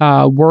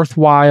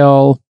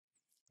worthwhile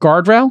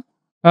guardrail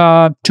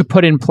to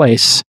put in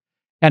place,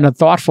 and a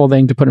thoughtful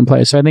thing to put in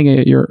place. So I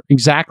think you're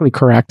exactly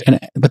correct.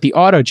 But the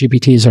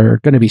AutoGPTs are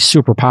going to be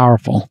super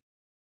powerful.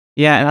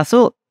 Yeah, and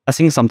also I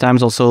think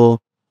sometimes also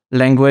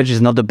language is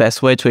not the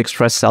best way to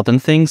express certain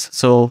things.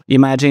 So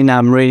imagine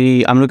I'm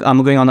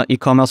going on an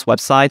e-commerce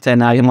website,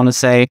 and I want to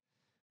say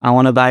I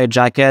want to buy a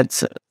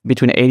jacket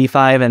between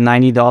 $85 and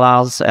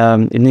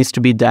 $90. It needs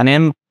to be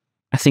denim.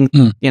 I think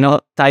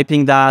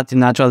typing that in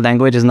natural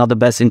language is not the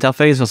best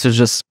interface versus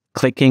just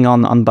clicking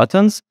on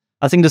buttons.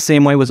 I think the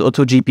same way with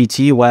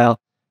AutoGPT, where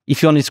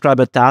if you want to describe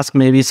a task,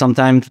 maybe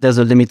sometimes there's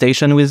a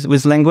limitation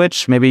with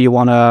language. Maybe you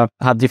want to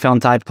have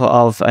different type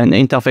of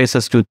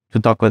interfaces to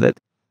talk with it.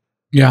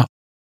 Yeah.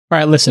 All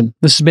right, listen,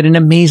 this has been an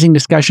amazing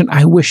discussion.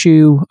 I wish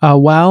you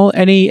well.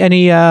 Any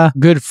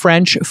good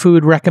French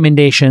food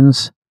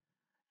recommendations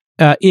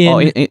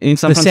in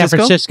San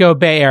Francisco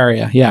Bay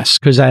Area? Yes,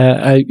 because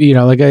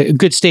like a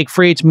good steak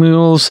frites,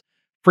 mules,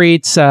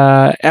 frites,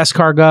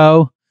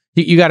 escargot.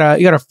 You got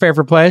a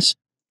favorite place?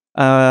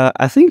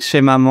 I think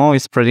Chez Maman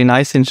is pretty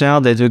nice in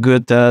general. They do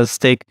good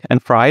steak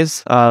and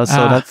fries.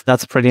 So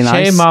that's pretty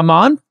nice. Chez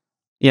Maman?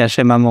 Yeah,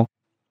 Chez Maman.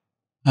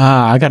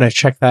 I gotta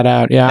check that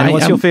out. Yeah. And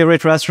what's your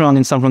favorite restaurant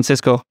in San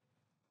Francisco?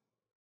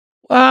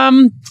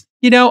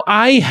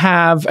 I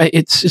have.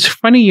 It's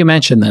funny you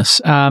mentioned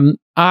this.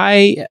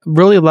 I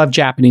really love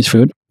Japanese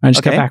food. I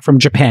just got back from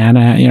Japan.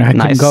 I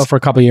couldn't go for a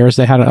couple of years.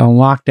 They had a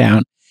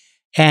lockdown,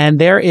 and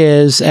there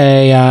is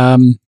a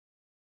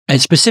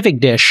specific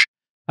dish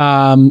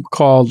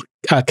called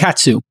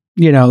katsu.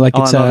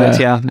 It's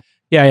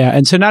yeah.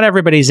 And so not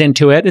everybody's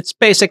into it. It's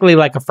basically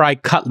like a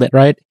fried cutlet,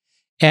 right?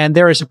 And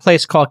there is a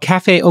place called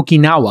Cafe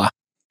Okinawa,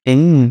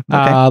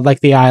 like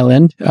the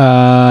island,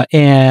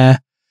 and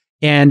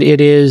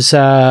it is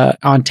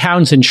on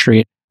Townsend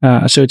Street.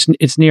 So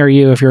it's near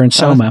you if you're in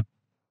Soma.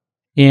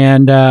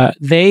 And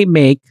they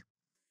make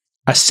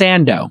a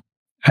sando.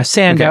 A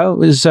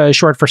sando is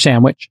short for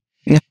sandwich.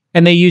 Yeah.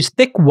 And they use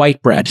thick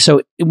white bread.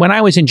 So when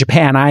I was in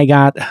Japan, I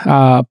got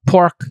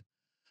pork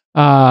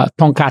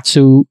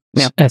tonkatsu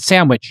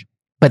sandwich.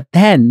 But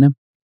then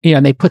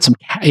they put some,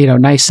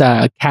 nice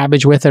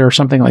cabbage with it or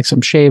something, like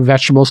some shaved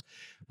vegetables,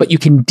 but you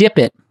can dip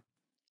it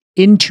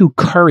into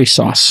curry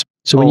sauce.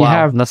 So when you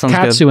have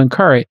katsu and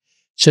curry,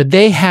 so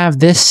they have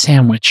this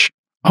sandwich.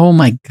 Oh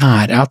my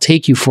God, I'll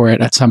take you for it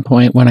at some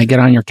point when I get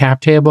on your cap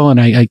table and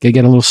I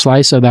get a little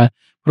slice of that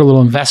put a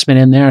little investment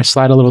in there,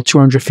 slide a little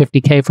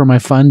 250K for my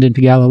fund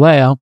into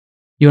Galileo,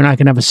 you and I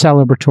can have a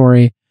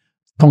celebratory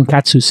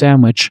tonkatsu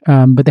sandwich.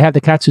 But they have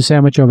the katsu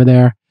sandwich over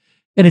there,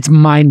 and it's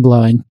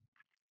mind-blowing.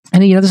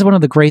 And, this is one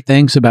of the great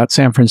things about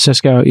San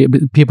Francisco.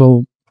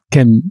 People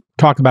can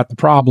talk about the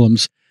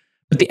problems,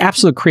 but the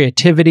absolute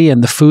creativity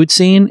and the food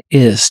scene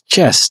is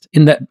just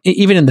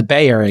even in the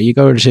Bay Area. You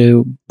go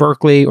to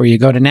Berkeley or you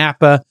go to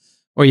Napa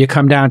or you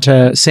come down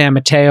to San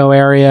Mateo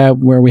area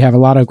where we have a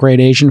lot of great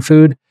Asian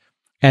food.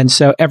 And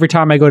so every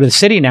time I go to the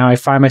city now, I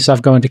find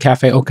myself going to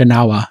Cafe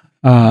Okinawa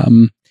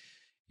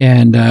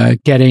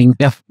and getting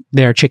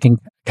their chicken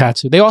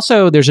katsu.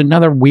 There's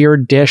another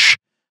weird dish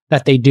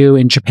that they do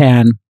in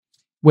Japan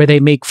where they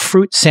make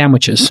fruit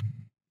sandwiches.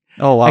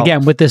 Oh, wow.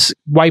 Again, with this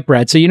white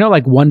bread. So,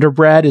 like Wonder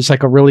Bread is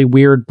like a really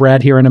weird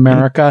bread here in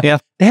America. Yeah.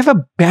 They have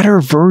a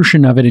better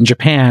version of it in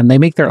Japan. They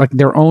make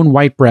their own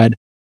white bread.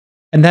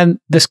 And then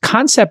this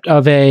concept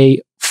of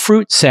a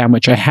fruit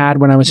sandwich I had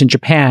when I was in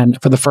Japan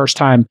for the first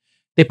time,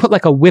 they put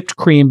like a whipped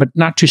cream, but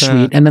not too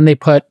sweet. And then they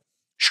put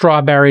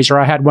strawberries, or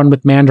I had one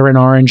with mandarin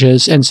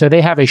oranges. And so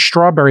they have a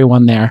strawberry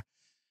one there.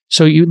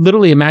 So you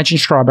literally imagine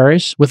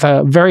strawberries with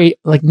a very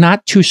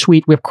not too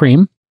sweet whipped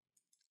cream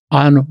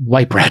on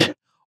white bread.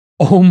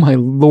 Oh my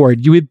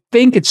Lord. You would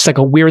think it's like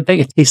a weird thing.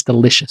 It tastes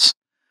delicious.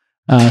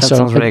 That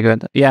sounds really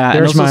good. Yeah.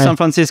 And also San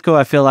Francisco,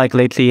 I feel like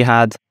lately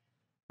had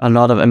a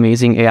lot of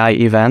amazing AI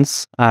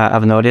events.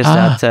 I've noticed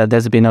that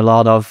there's been a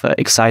lot of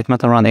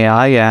excitement around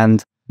AI,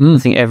 and I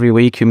think every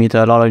week you meet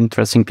a lot of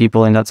interesting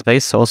people in that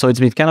space. So also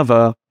it's been kind of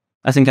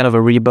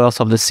a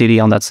rebirth of the city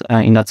in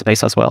that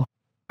space as well.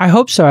 I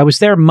hope so. I was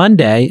there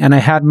Monday and I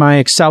had my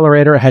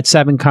accelerator. I had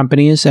 7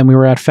 companies and we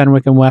were at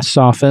Fenwick and West's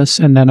office.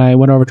 And then I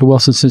went over to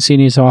Wilson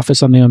Sonsini's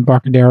office on the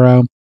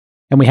Embarcadero,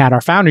 and we had our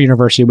founder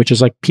university, which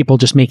is like people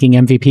just making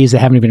MVPs that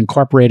haven't even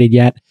incorporated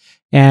yet.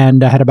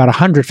 And I had about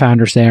 100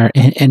 founders there,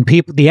 and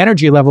people, the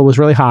energy level was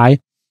really high.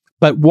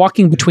 But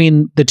walking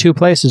between the two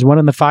places, one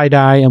in the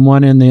FIDI and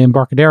one in the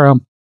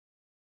Embarcadero,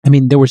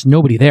 there was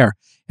nobody there.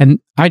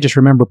 And I just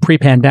remember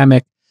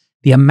pre-pandemic,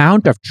 the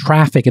amount of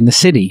traffic in the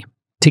city.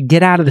 To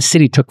get out of the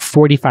city took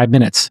 45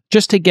 minutes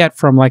just to get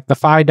from like the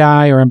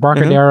FIDI or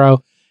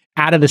Embarcadero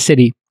out of the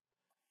city,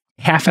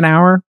 half an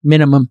hour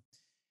minimum.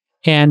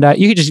 And I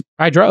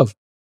drove,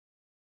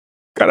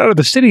 got out of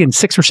the city in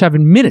 6 or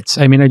 7 minutes.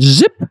 I just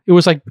zip. It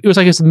was like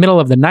it's the middle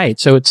of the night.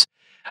 So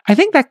I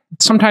think that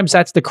sometimes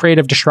that's the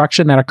creative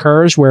destruction that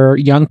occurs where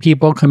young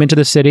people come into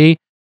the city,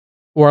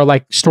 or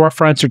like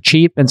storefronts are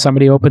cheap and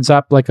somebody opens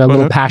up like a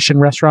little passion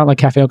restaurant like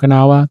Cafe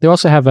Okinawa. They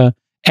also have a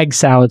egg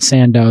salad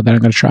sando that I'm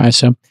going to try.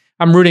 So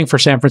I'm rooting for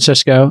San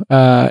Francisco,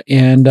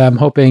 and I'm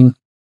hoping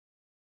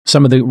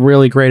some of the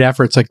really great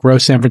efforts like Grow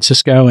San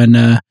Francisco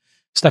and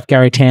stuff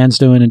Gary Tan's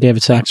doing and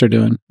David Sachs are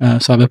doing.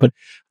 But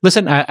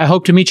listen, I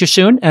hope to meet you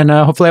soon, and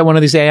hopefully at one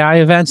of these AI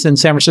events in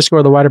San Francisco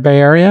or the wider Bay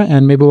Area,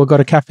 and maybe we'll go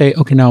to Cafe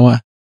Okinawa.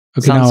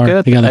 Sounds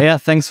good. Together. Yeah,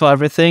 thanks for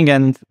everything,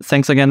 and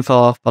thanks again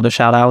for the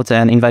shout out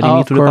and inviting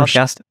me to the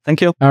podcast. Thank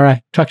you. All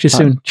right. Talk to you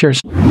soon.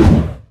 Cheers.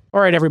 All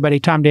right, everybody.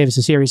 Tom Davis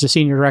is here. He's a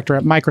senior director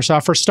at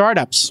Microsoft for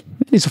startups.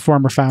 He's a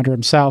former founder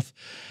himself.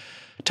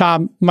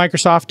 Tom,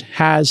 Microsoft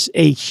has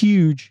a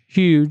huge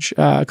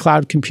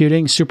cloud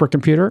computing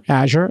supercomputer,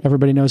 Azure.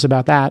 Everybody knows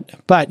about that.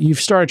 But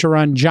you've started to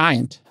run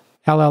giant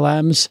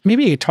LLMs.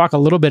 Maybe you could talk a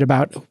little bit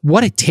about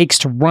what it takes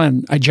to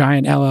run a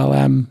giant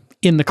LLM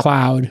in the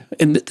cloud.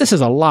 And this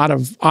is a lot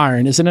of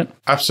iron, isn't it?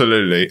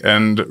 Absolutely.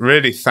 And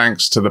really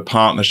thanks to the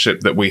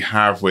partnership that we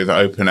have with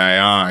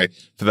OpenAI.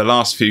 For the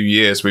last few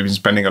years, we've been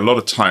spending a lot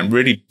of time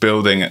really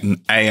building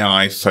an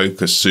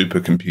AI-focused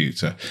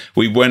supercomputer.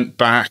 We went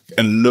back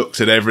and looked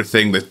at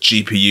everything, the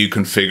GPU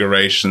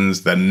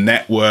configurations, the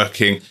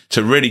networking,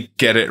 to really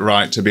get it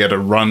right, to be able to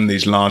run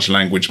these large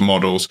language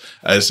models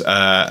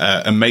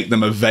and make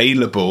them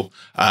available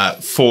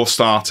for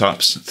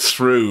startups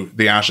through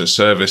the Azure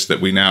service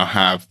that we now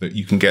have that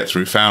you can get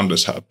through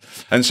Founders Hub.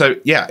 And so,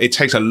 yeah, it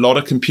takes a lot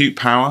of compute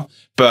power,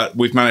 but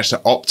we've managed to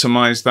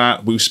optimize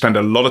that. We've spent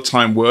a lot of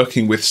time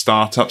working with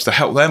startups to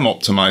help them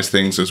optimize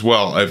things as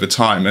well over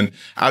time. And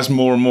as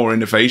more and more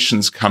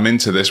innovations come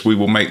into this, we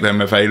will make them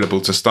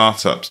available to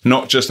startups,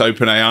 not just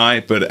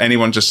OpenAI, but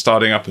anyone just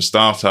starting up a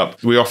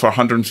startup. We offer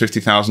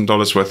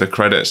 $150,000 worth of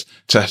credits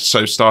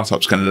so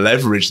startups can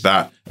leverage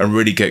that and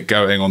really get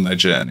going on their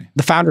journey.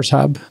 The Founders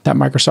Hub that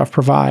Microsoft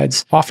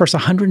provides offers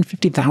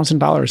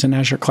 $150,000 in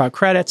Azure Cloud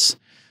credits,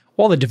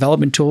 all the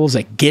development tools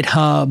like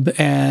GitHub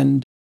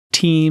and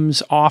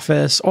Teams,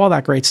 Office, all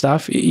that great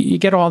stuff. You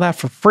get all that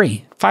for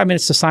free. 5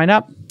 minutes to sign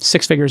up,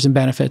 6 figures in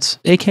benefits.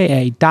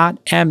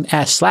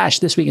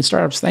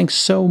 aka.ms/thisweekinstartups. Thanks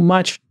so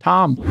much,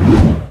 Tom.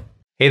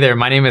 Hey there,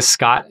 my name is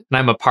Scott, and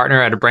I'm a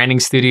partner at a branding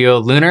studio,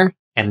 Lunar.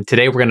 And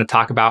today we're going to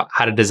talk about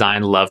how to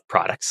design love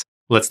products.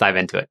 Let's dive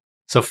into it.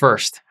 So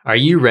first, are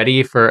you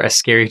ready for a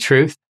scary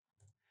truth?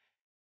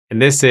 And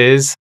this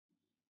is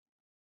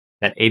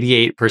that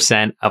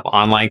 88% of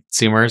online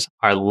consumers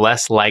are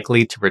less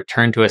likely to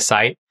return to a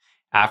site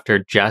after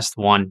just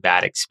one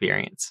bad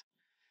experience.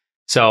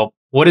 So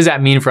what does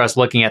that mean for us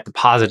looking at the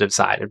positive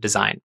side of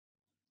design?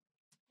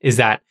 Is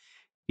that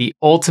The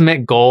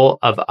ultimate goal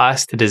of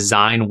us to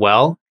design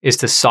well is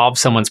to solve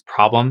someone's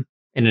problem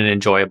in an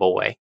enjoyable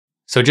way.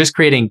 So just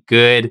creating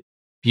good,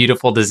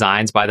 beautiful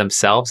designs by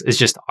themselves is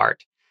just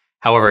art.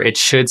 However, it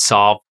should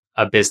solve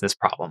a business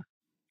problem.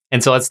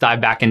 And so let's dive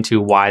back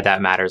into why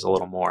that matters a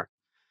little more.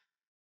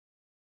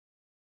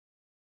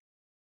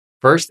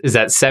 First is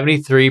that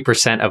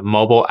 73% of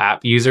mobile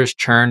app users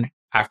churn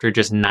after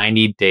just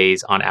 90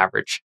 days on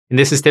average. And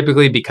this is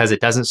typically because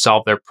it doesn't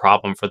solve their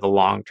problem for the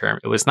long term.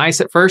 It was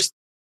nice at first,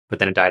 but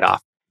then it died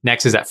off.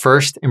 Next is that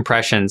first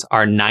impressions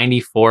are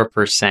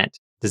 94%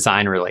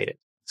 design related.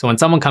 So when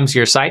someone comes to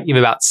your site, you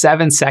have about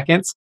 7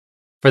 seconds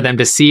for them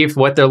to see if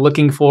what they're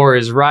looking for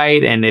is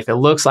right and if it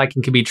looks like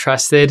it can be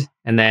trusted.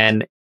 And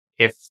then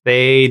if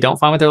they don't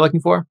find what they're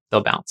looking for,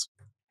 they'll bounce.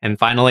 And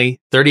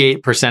finally,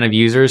 38% of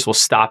users will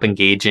stop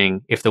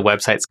engaging if the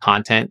website's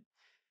content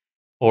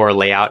or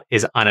layout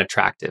is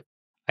unattractive.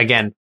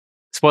 Again,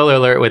 spoiler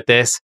alert with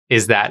this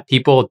is that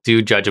people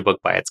do judge a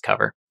book by its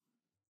cover.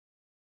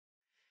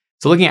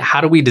 So looking at how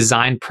do we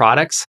design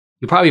products,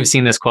 you probably have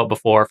seen this quote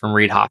before from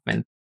Reid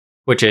Hoffman,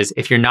 which is,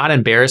 if you're not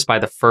embarrassed by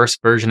the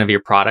first version of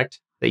your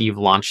product, that you've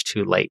launched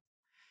too late.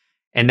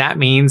 And that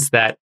means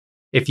that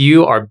if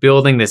you are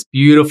building this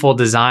beautiful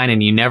design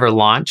and you never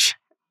launch,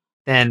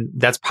 then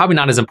that's probably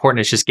not as important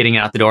as just getting it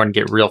out the door and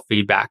get real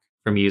feedback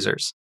from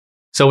users.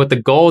 So with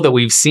the goal that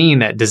we've seen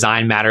that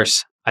design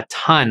matters a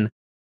ton,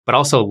 but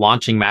also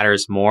launching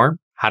matters more,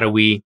 how do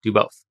we do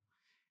both?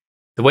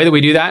 The way that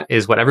we do that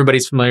is what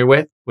everybody's familiar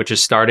with, which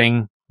is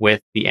starting with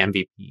the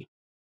MVP.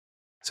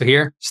 So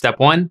here, step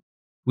one,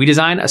 we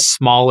design a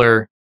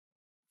smaller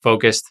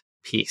focused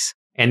piece.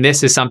 And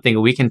this is something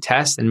we can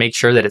test and make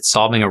sure that it's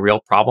solving a real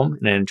problem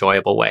in an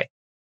enjoyable way.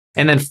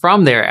 And then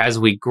from there, as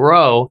we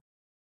grow,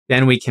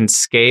 then we can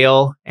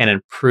scale and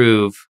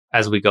improve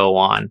as we go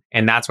on.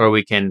 And that's where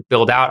we can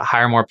build out,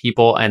 hire more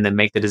people, and then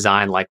make the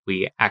design like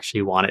we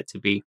actually want it to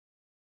be.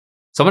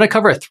 So I'm going to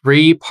cover a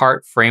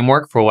 3-part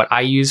framework for what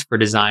I use for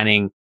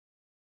designing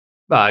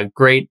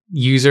great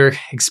user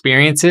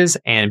experiences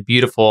and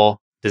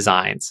beautiful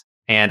designs.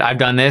 And I've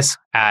done this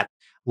at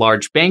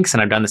large banks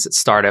and I've done this at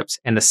startups,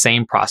 and the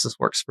same process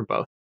works for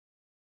both.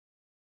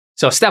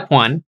 So step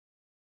one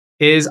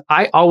is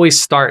I always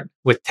start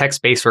with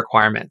text-based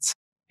requirements.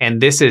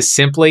 And this is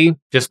simply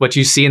just what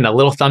you see in the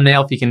little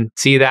thumbnail, if you can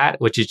see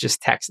that, which is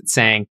just text. It's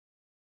saying,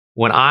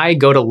 when I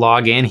go to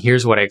log in,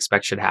 here's what I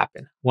expect should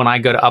happen. When I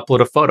go to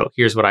upload a photo,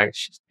 here's what I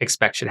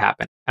expect should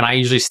happen. And I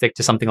usually stick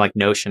to something like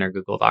Notion or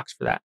Google Docs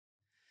for that.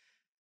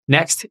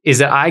 Next is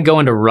that I go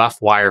into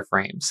rough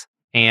wireframes.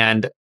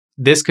 And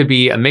this could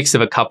be a mix of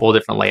a couple of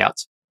different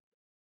layouts.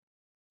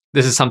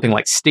 This is something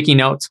like sticky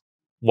notes,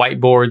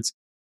 whiteboards,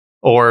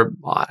 or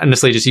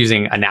honestly, just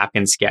using a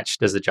napkin sketch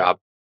does the job.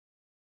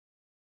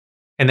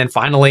 And then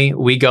finally,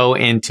 we go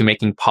into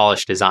making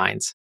polished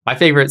designs. My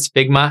favorite is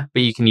Figma,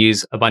 but you can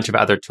use a bunch of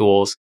other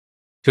tools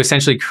to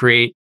essentially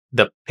create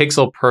the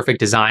pixel perfect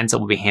designs that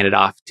will be handed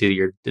off to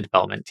your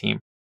development team.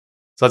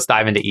 So let's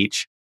dive into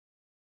each.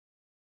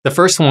 The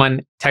first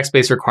one,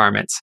 text-based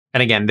requirements.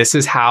 And again, this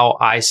is how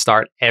I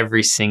start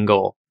every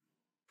single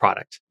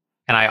product.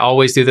 And I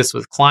always do this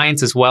with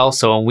clients as well.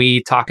 So when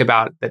we talk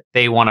about that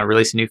they want to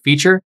release a new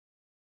feature,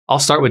 I'll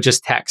start with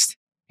just text.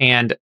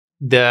 And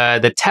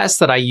the test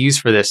that I use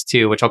for this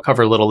too, which I'll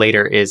cover a little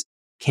later, is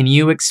can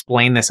you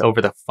explain this over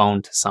the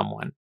phone to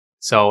someone?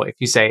 So if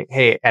you say,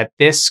 hey, at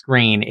this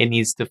screen, it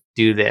needs to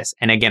do this.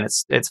 And again,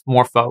 it's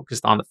more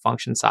focused on the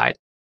function side.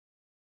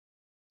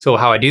 So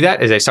how I do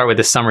that is I start with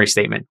a summary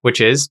statement,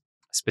 which is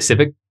a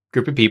specific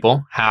group of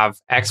people have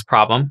X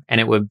problem and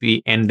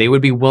they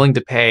would be willing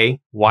to pay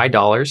Y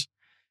dollars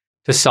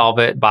to solve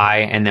it by,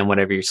 and then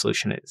whatever your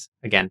solution is.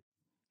 Again,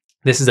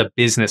 this is a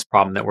business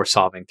problem that we're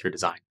solving through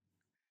design.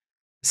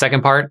 The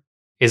second part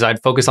is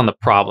I'd focus on the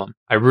problem.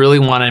 I really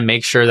want to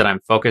make sure that I'm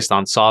focused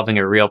on solving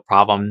a real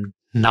problem,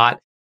 not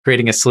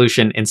creating a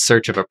solution in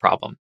search of a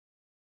problem.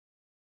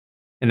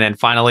 And then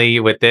finally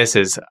with this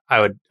is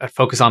I'd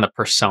focus on the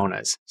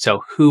personas.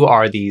 So who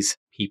are these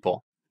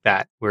people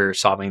that we're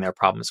solving their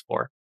problems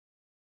for?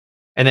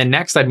 And then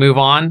next I'd move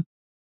on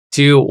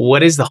to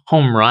what is the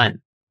home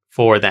run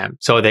for them.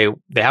 So they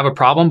have a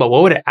problem, but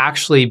what would it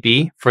actually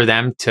be for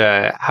them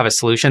to have a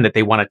solution that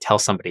they want to tell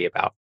somebody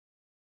about?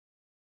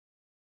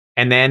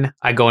 And then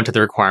I go into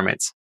the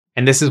requirements.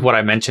 And this is what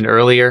I mentioned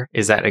earlier,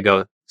 is that I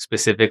go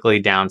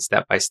specifically down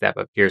step by step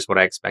of here's what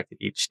I expect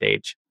at each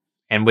stage.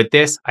 And with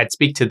this, I'd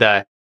speak to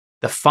the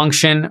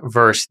function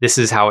versus this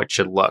is how it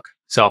should look.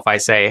 So if I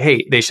say,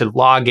 hey, they should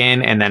log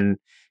in and then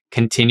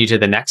continue to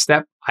the next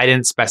step, I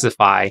didn't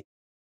specify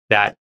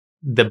that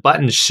the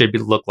buttons should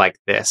look like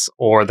this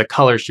or the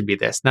color should be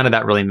this. None of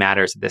that really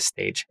matters at this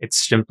stage.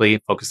 It's simply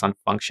focused on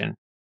function.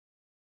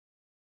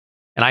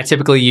 And I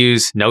typically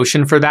use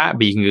Notion for that,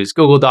 but you can use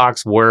Google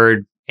Docs,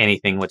 Word,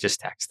 anything with just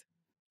text.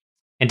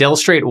 And to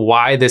illustrate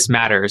why this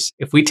matters,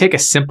 if we take a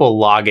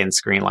simple login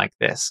screen like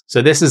this.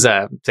 So this is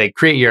say,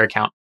 create your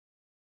account.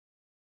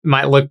 It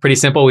might look pretty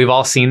simple. We've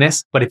all seen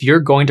this. But if you're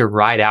going to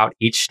write out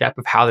each step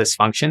of how this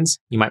functions,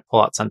 you might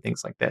pull out some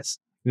things like this.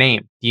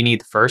 Name. Do you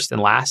need the first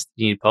and last?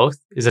 Do you need both?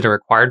 Is it a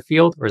required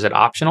field or is it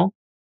optional?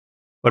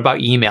 What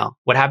about email?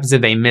 What happens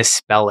if they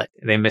misspell it?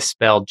 They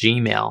misspell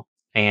Gmail.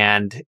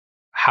 And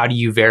how do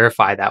you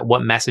verify that?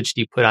 What message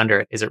do you put under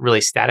it? Is it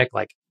really static,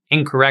 like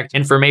incorrect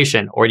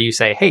information? Or do you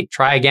say, hey,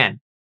 try again?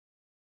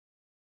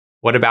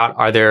 What about,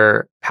 are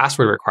there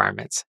password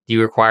requirements? Do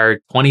you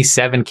require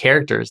 27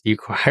 characters? Do you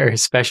require a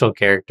special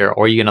character?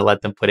 Or are you going to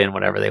let them put in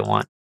whatever they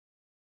want?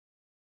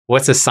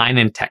 What's the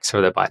sign-in text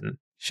for the button?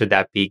 Should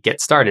that be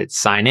get started,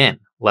 sign in,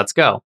 let's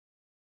go?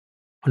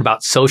 What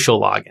about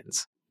social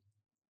logins?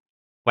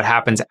 What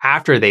happens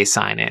after they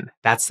sign in?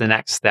 That's the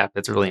next step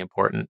that's really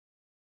important.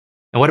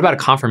 And what about a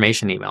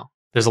confirmation email?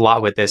 There's a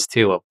lot with this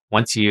too.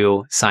 Once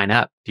you sign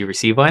up, do you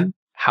receive one?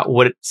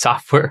 What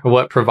software,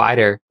 what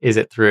provider is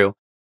it through?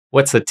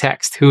 What's the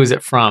text? Who is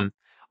it from?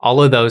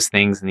 All of those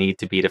things need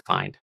to be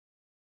defined.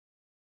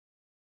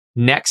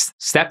 Next,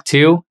 step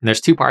 2, and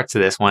there's 2 parts to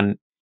this one.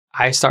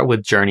 I start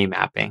with journey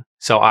mapping.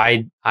 So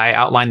I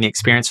outline the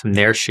experience from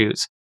their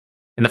shoes.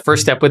 And the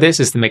first step with this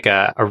is to make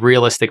a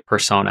realistic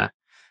persona.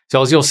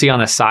 So as you'll see on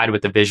the side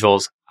with the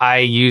visuals, I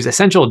use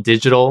Essential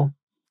Digital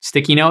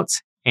sticky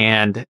notes,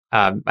 and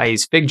I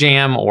use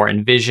FigJam or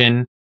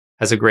Envision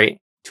as a great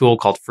tool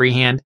called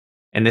Freehand.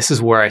 And this is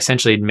where I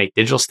essentially make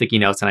digital sticky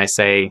notes and I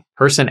say,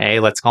 person A,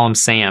 let's call him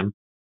Sam.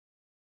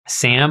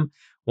 Sam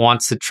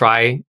wants to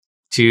try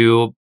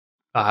to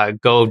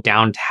go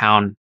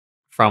downtown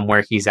from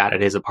where he's at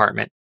his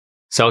apartment.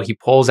 So he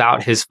pulls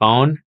out his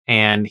phone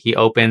and he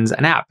opens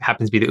an app,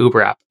 happens to be the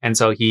Uber app. And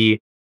so he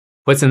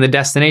puts in the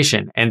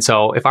destination. And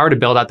so if I were to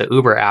build out the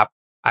Uber app,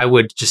 I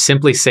would just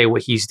simply say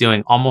what he's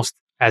doing, almost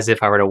as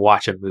if I were to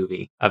watch a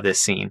movie of this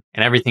scene.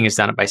 And everything is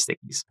done by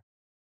stickies.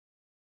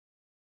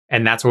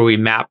 And that's where we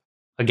map.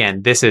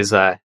 Again, this is,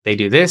 they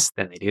do this,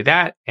 then they do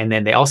that. And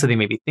then they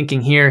may be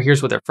thinking here,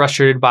 here's what they're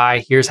frustrated by.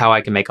 Here's how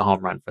I can make a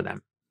home run for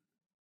them.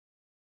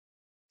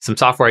 Some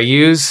software I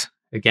use,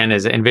 again,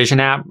 is Envision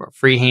app, or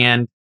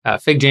Freehand,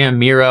 FigJam,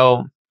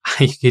 Miro.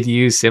 You could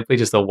use simply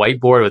just a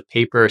whiteboard with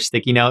paper or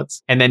sticky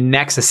notes. And then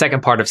next, the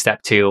second part of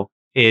step 2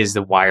 is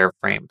the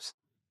wireframes.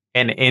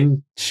 And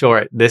in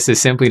short, this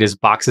is simply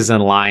just boxes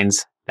and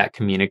lines that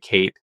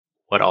communicate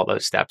what all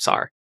those steps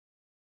are.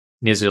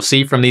 And as you'll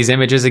see from these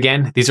images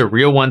again, these are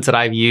real ones that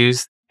I've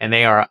used and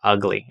they are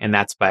ugly, and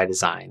that's by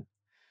design.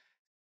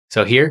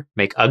 So here,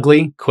 make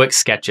ugly, quick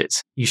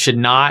sketches. You should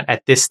not,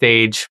 at this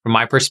stage, from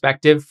my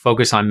perspective,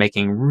 focus on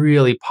making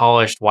really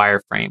polished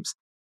wireframes.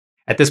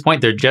 At this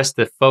point, they're just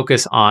to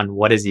focus on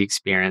what is the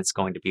experience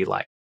going to be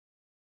like.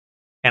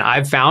 And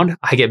I've found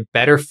I get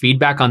better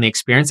feedback on the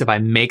experience if I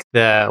make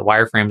the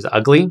wireframes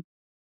ugly,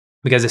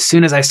 because as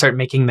soon as I start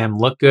making them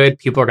look good,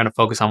 people are going to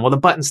focus on, well, the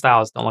button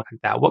styles don't look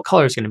like that. What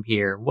color is going to be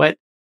here? What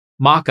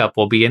mock-up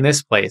will be in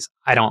this place?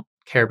 I don't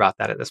care about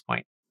that at this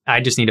point.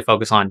 I just need to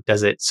focus on,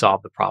 does it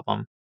solve the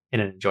problem in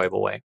an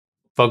enjoyable way?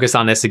 Focus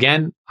on this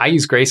again. I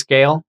use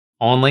grayscale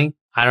only.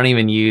 I don't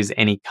even use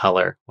any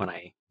color when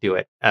I do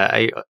it.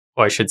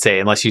 Or I should say,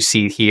 unless you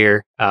see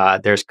here,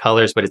 there's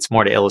colors, but it's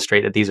more to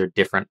illustrate that these are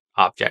different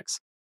objects.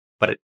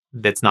 But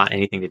that's not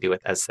anything to do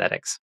with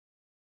aesthetics.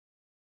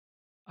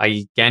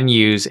 I again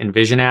use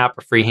Envision app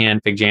or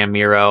Freehand, FigJam,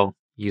 Miro.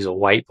 Use a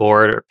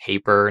whiteboard or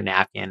paper,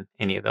 napkin,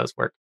 any of those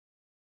work.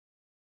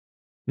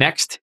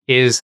 Next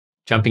is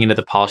jumping into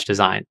the polished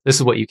design. This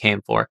is what you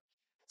came for.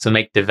 So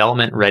make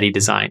development-ready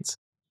designs.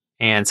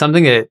 And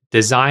something that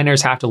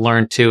designers have to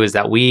learn too is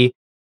that we,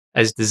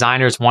 as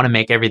designers, want to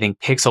make everything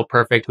pixel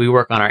perfect. We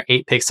work on our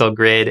 8-pixel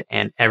grid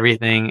and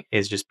everything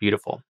is just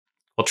beautiful.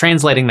 Well,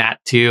 translating that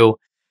to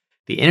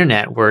the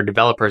internet, where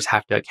developers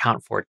have to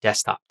account for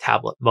desktop,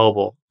 tablet,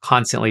 mobile,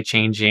 constantly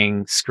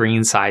changing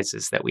screen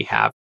sizes that we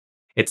have.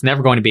 It's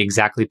never going to be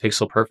exactly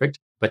pixel perfect,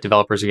 but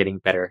developers are getting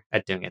better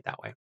at doing it that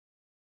way.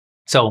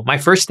 So my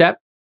first step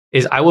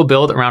is I will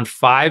build around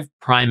 5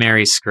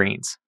 primary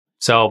screens.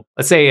 So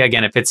let's say,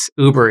 again, if it's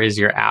Uber is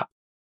your app,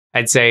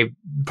 I'd say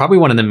probably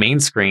one of the main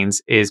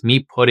screens is me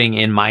putting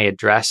in my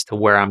address to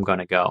where I'm going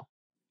to go.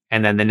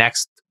 And then the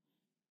next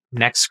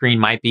screen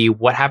might be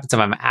what happens if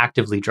I'm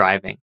actively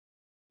driving.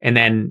 And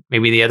then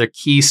maybe the other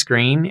key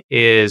screen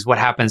is what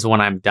happens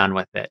when I'm done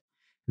with it.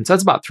 And so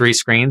that's about 3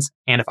 screens.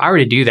 And if I were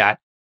to do that,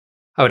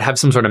 I would have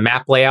some sort of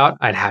map layout.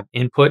 I'd have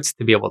inputs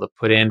to be able to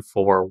put in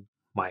for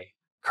my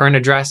current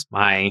address,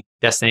 my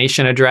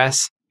destination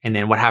address, and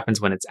then what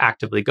happens when it's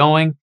actively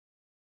going.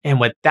 And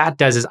what that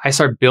does is I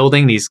start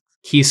building these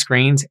key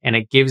screens and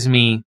it gives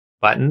me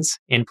buttons,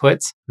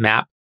 inputs,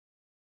 map,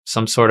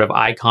 some sort of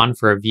icon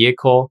for a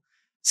vehicle,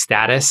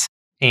 status,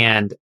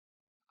 and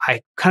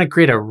I kind of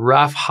create a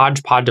rough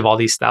hodgepodge of all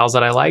these styles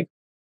that I like,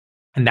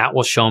 and that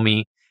will show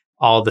me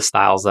all the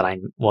styles that I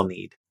will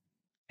need.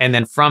 And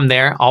then from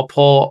there, I'll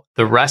pull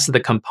the rest of the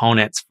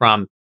components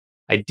from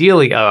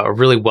ideally a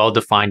really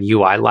well-defined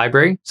UI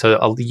library. So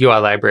a UI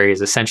library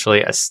is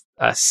essentially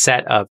a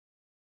set of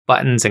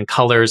buttons and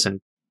colors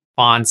and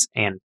fonts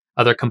and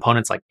other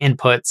components like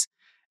inputs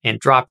and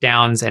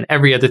drop-downs and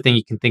every other thing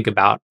you can think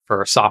about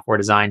for software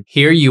design.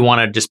 Here, you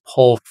want to just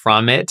pull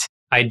from it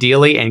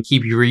ideally, and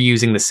keep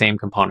reusing the same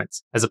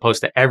components. As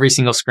opposed to every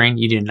single screen,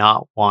 you do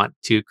not want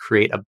to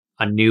create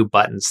a new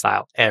button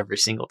style every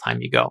single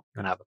time you go.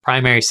 You're going to have a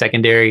primary,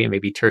 secondary, and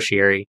maybe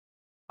tertiary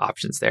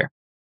options there.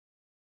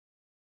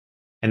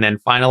 And then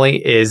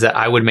finally is that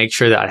I would make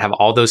sure that I have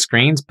all those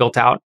screens built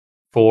out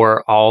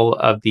for all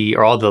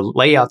the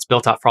layouts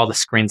built out for all the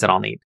screens that I'll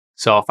need.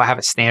 So if I have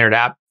a standard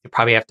app, you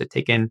probably have to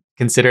take in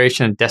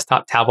consideration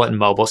desktop, tablet, and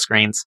mobile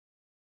screens.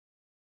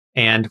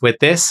 And with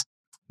this,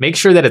 make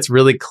sure that it's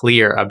really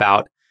clear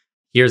about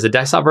here's the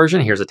desktop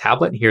version, here's a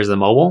tablet, and here's the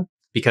mobile.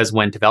 Because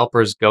when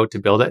developers go to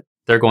build it,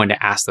 they're going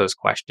to ask those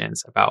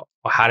questions about,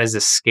 well, how does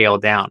this scale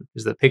down?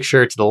 Is the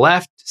picture to the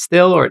left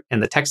still, or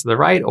and the text to the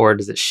right, or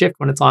does it shift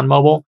when it's on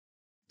mobile?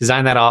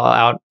 Design that all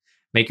out,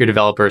 make your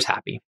developers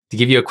happy. To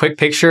give you a quick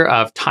picture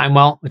of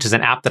Timewell, which is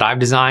an app that I've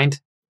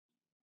designed,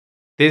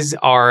 these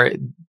are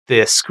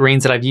the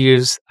screens that I've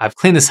used. I've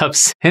cleaned this up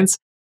since,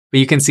 but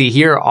you can see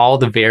here all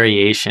the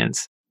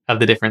variations of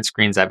the different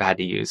screens I've had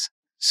to use.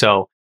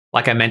 So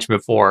like I mentioned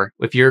before,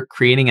 if you're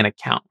creating an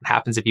account, what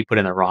happens if you put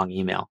in the wrong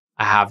email?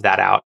 I have that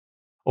out.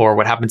 Or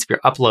what happens if you're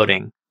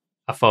uploading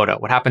a photo?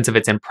 What happens if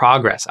it's in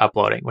progress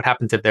uploading? What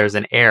happens if there's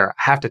an error?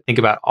 I have to think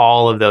about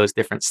all of those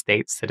different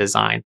states to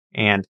design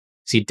and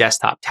see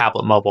desktop,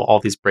 tablet, mobile, all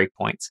these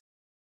breakpoints.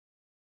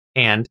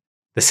 And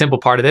the simple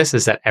part of this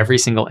is that every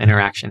single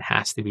interaction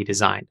has to be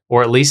designed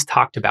or at least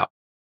talked about.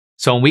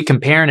 So when we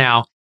compare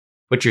now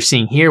what you're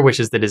seeing here, which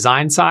is the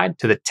design side,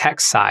 to the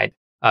text side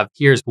of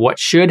here's what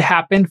should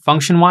happen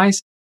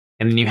function-wise,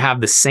 and then you have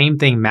the same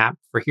thing mapped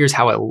for here's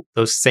how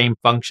those same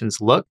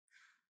functions look,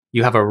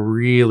 you have a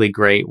really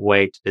great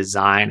way to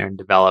design and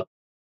develop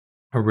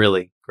a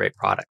really great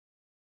product.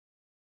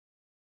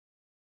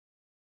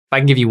 If I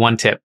can give you one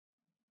tip,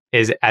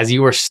 is as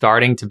you are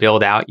starting to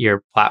build out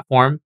your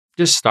platform,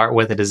 just start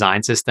with a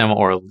design system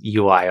or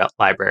UI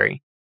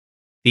library.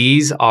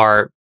 These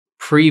are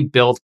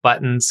pre-built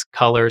buttons,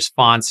 colors,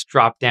 fonts,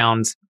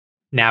 drop-downs,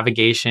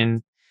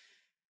 navigation,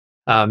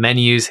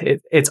 menus.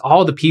 It's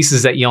all the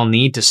pieces that you'll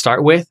need to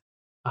start with.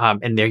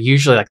 And they're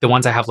usually like the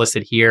ones I have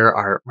listed here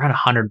are around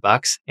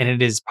 $100. And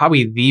it is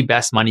probably the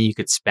best money you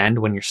could spend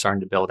when you're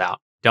starting to build out.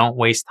 Don't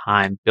waste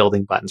time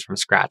building buttons from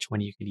scratch when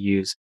you could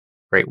use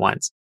great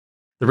ones.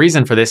 The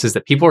reason for this is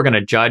that people are going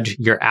to judge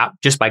your app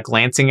just by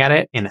glancing at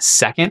it in a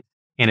second.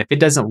 And if it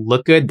doesn't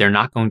look good, they're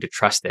not going to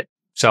trust it.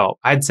 So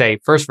I'd say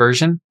first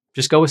version,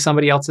 just go with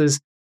somebody else's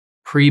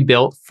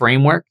pre-built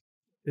framework.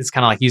 It's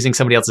kind of like using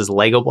somebody else's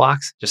Lego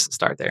blocks just to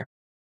start there.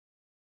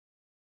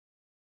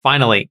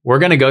 Finally, we're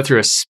going to go through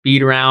a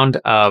speed round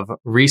of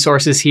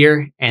resources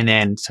here and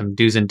then some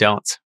do's and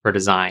don'ts for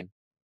design.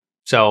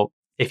 So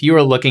if you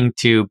are looking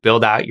to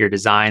build out your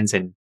designs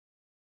and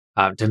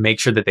to make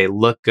sure that they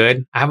look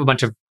good, I have a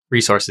bunch of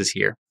resources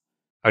here.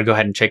 I would go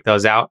ahead and check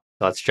those out.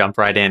 So let's jump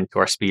right into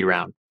our speed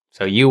round.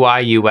 So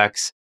UI,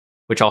 UX,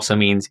 which also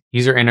means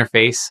user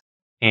interface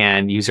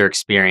and user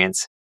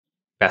experience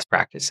best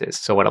practices.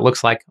 So what it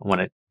looks like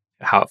and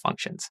how it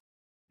functions.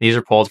 These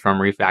are pulled from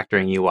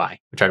Refactoring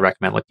UI, which I'd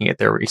recommend looking at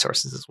their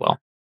resources as well.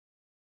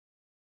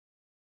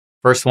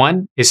 First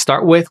one is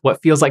start with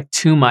what feels like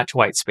too much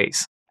white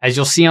space. As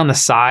you'll see on the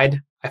side,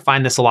 I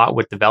find this a lot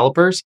with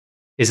developers,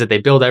 is that they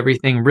build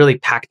everything really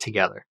packed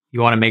together.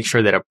 You want to make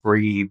sure that it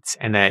breathes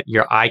and that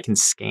your eye can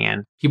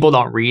scan. People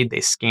don't read,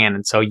 they scan.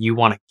 And so you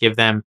want to give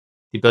them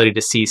the ability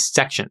to see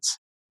sections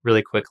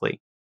really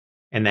quickly.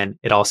 And then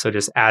it also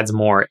just adds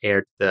more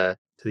air to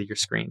your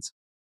screens.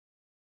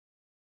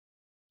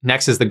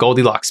 Next is the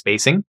Goldilocks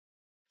spacing.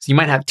 So you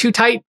might have too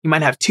tight, you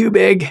might have too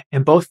big,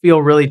 and both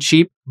feel really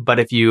cheap. But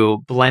if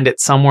you blend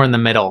it somewhere in the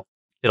middle,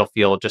 it'll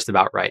feel just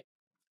about right.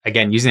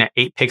 Again, using an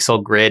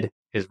 8-pixel grid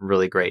is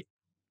really great.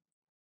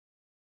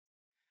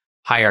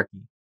 Hierarchy.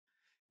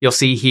 You'll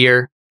see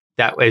here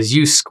that as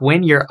you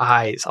squint your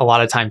eyes, a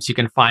lot of times you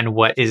can find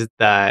what is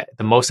the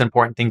most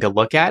important thing to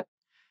look at.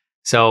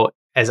 So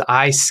as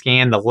I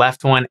scan the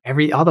left one,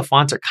 all the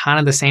fonts are kind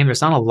of the same.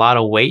 There's not a lot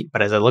of weight,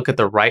 but as I look at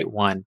the right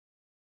one,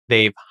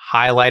 they've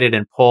highlighted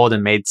and pulled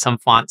and made some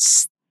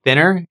fonts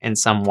thinner and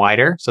some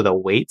wider. So the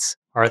weights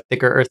are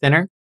thicker or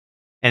thinner.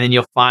 And then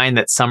you'll find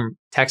that some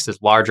text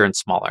is larger and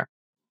smaller.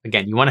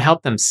 Again, you want to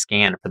help them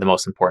scan for the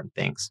most important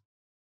things.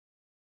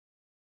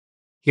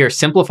 Here,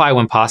 simplify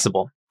when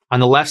possible. On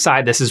the left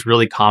side, this is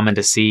really common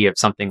to see of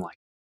something like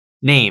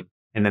name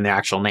and then their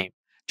actual name,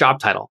 job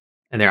title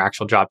and their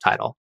actual job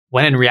title.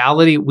 When in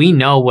reality, we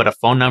know what a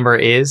phone number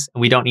is,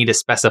 and we don't need to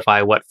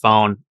specify what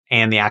phone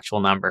and the actual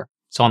number.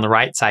 So on the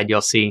right side,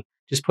 you'll see,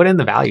 just put in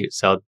the values.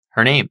 So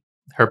her name,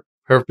 her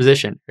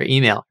position, her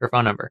email, her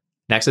phone number.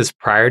 Next is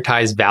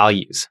prioritize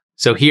values.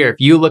 So here, if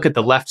you look at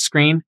the left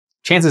screen,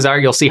 chances are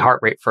you'll see heart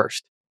rate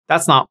first.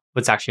 That's not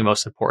what's actually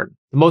most important.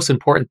 The most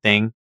important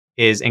thing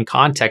is in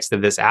context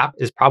of this app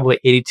is probably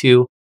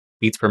 82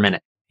 beats per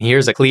minute. And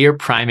here's a clear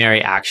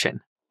primary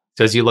action.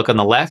 So as you look on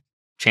the left,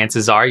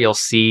 chances are you'll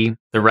see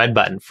the red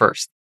button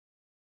first.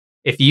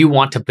 If you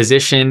want to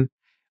position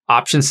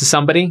options to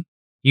somebody,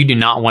 you do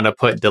not want to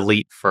put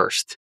delete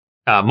first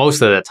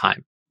most of the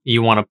time.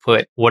 you want to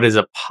put what is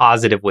a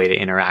positive way to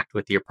interact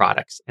with your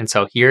products. And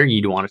so here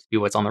you want it to be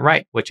what's on the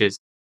right, which is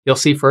you'll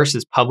see first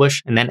is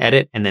publish and then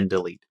edit and then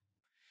delete.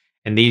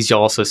 And these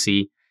you'll also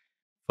see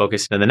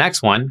focused to the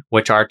next one,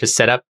 which are to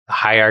set up the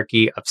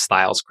hierarchy of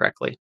styles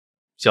correctly.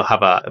 So you'll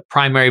have a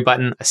primary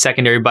button, a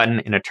secondary button,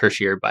 and a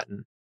tertiary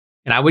button.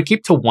 And I would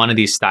keep to one of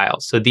these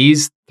styles. So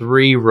these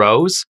 3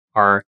 rows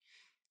are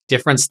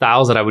different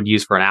styles that I would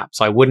use for an app.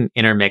 So I wouldn't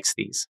intermix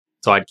these.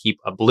 So I'd keep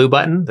a blue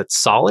button that's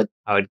solid.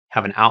 I would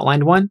have an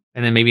outlined one,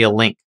 and then maybe a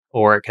link,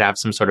 or it could have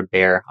some sort of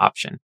Bair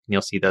option. And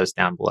you'll see those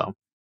down below.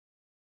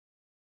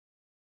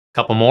 A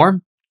couple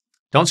more.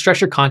 Don't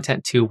stretch your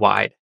content too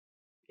wide.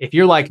 If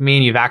you're like me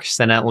and you've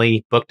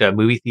accidentally booked a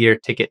movie theater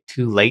ticket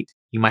too late,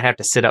 you might have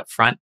to sit up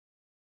front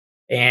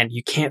and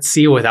you can't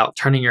see without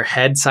turning your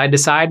head side to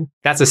side.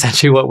 That's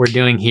essentially what we're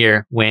doing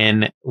here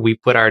when we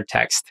put our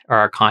text or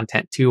our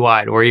content too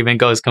wide or even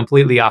goes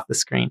completely off the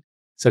screen.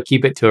 So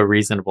keep it to a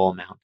reasonable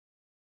amount.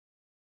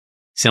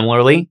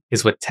 Similarly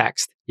is with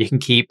text. You can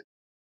keep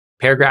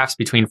paragraphs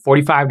between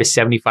 45 to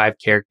 75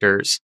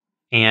 characters.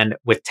 And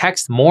with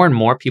text, more and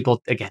more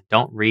people, again,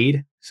 don't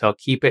read. So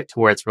keep it to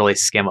where it's really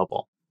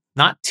skimmable.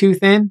 Not too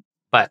thin,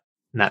 but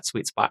in that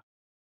sweet spot.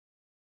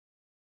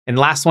 And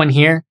the last one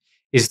here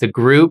is to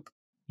group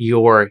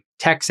your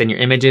text and your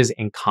images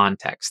in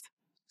context.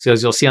 So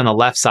as you'll see on the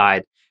left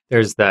side,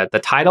 there's the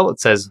title. It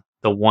says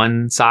the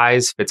one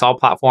size fits all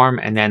platform.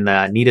 And then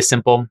the need is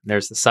simple.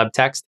 There's the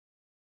subtext.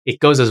 It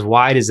goes as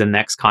wide as the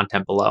next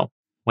content below,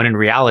 when in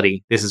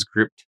reality, this is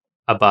grouped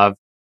above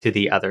to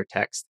the other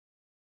text.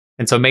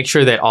 And so make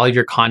sure that all of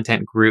your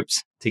content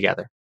groups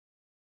together.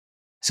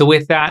 So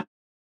with that,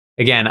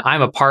 again,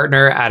 I'm a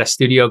partner at a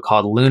studio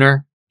called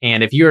Lunar.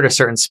 And if you're at a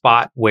certain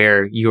spot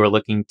where you are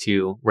looking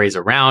to raise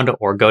a round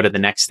or go to the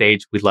next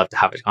stage, we'd love to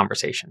have a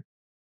conversation.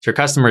 So your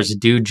customers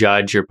do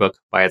judge your book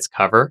by its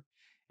cover,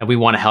 and we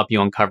want to help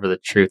you uncover the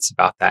truths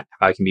about that,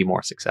 how you can be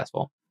more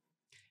successful.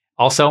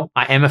 Also,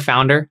 I am a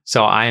founder,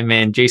 so I'm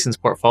in Jason's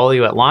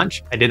portfolio at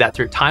launch. I did that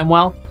through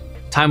Timewell.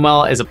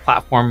 Timewell is a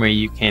platform where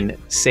you can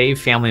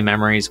save family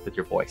memories with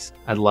your voice.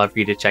 I'd love for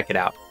you to check it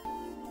out.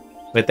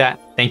 With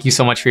that, thank you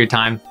so much for your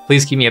time.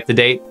 Please keep me up to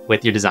date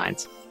with your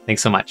designs.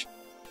 Thanks so much.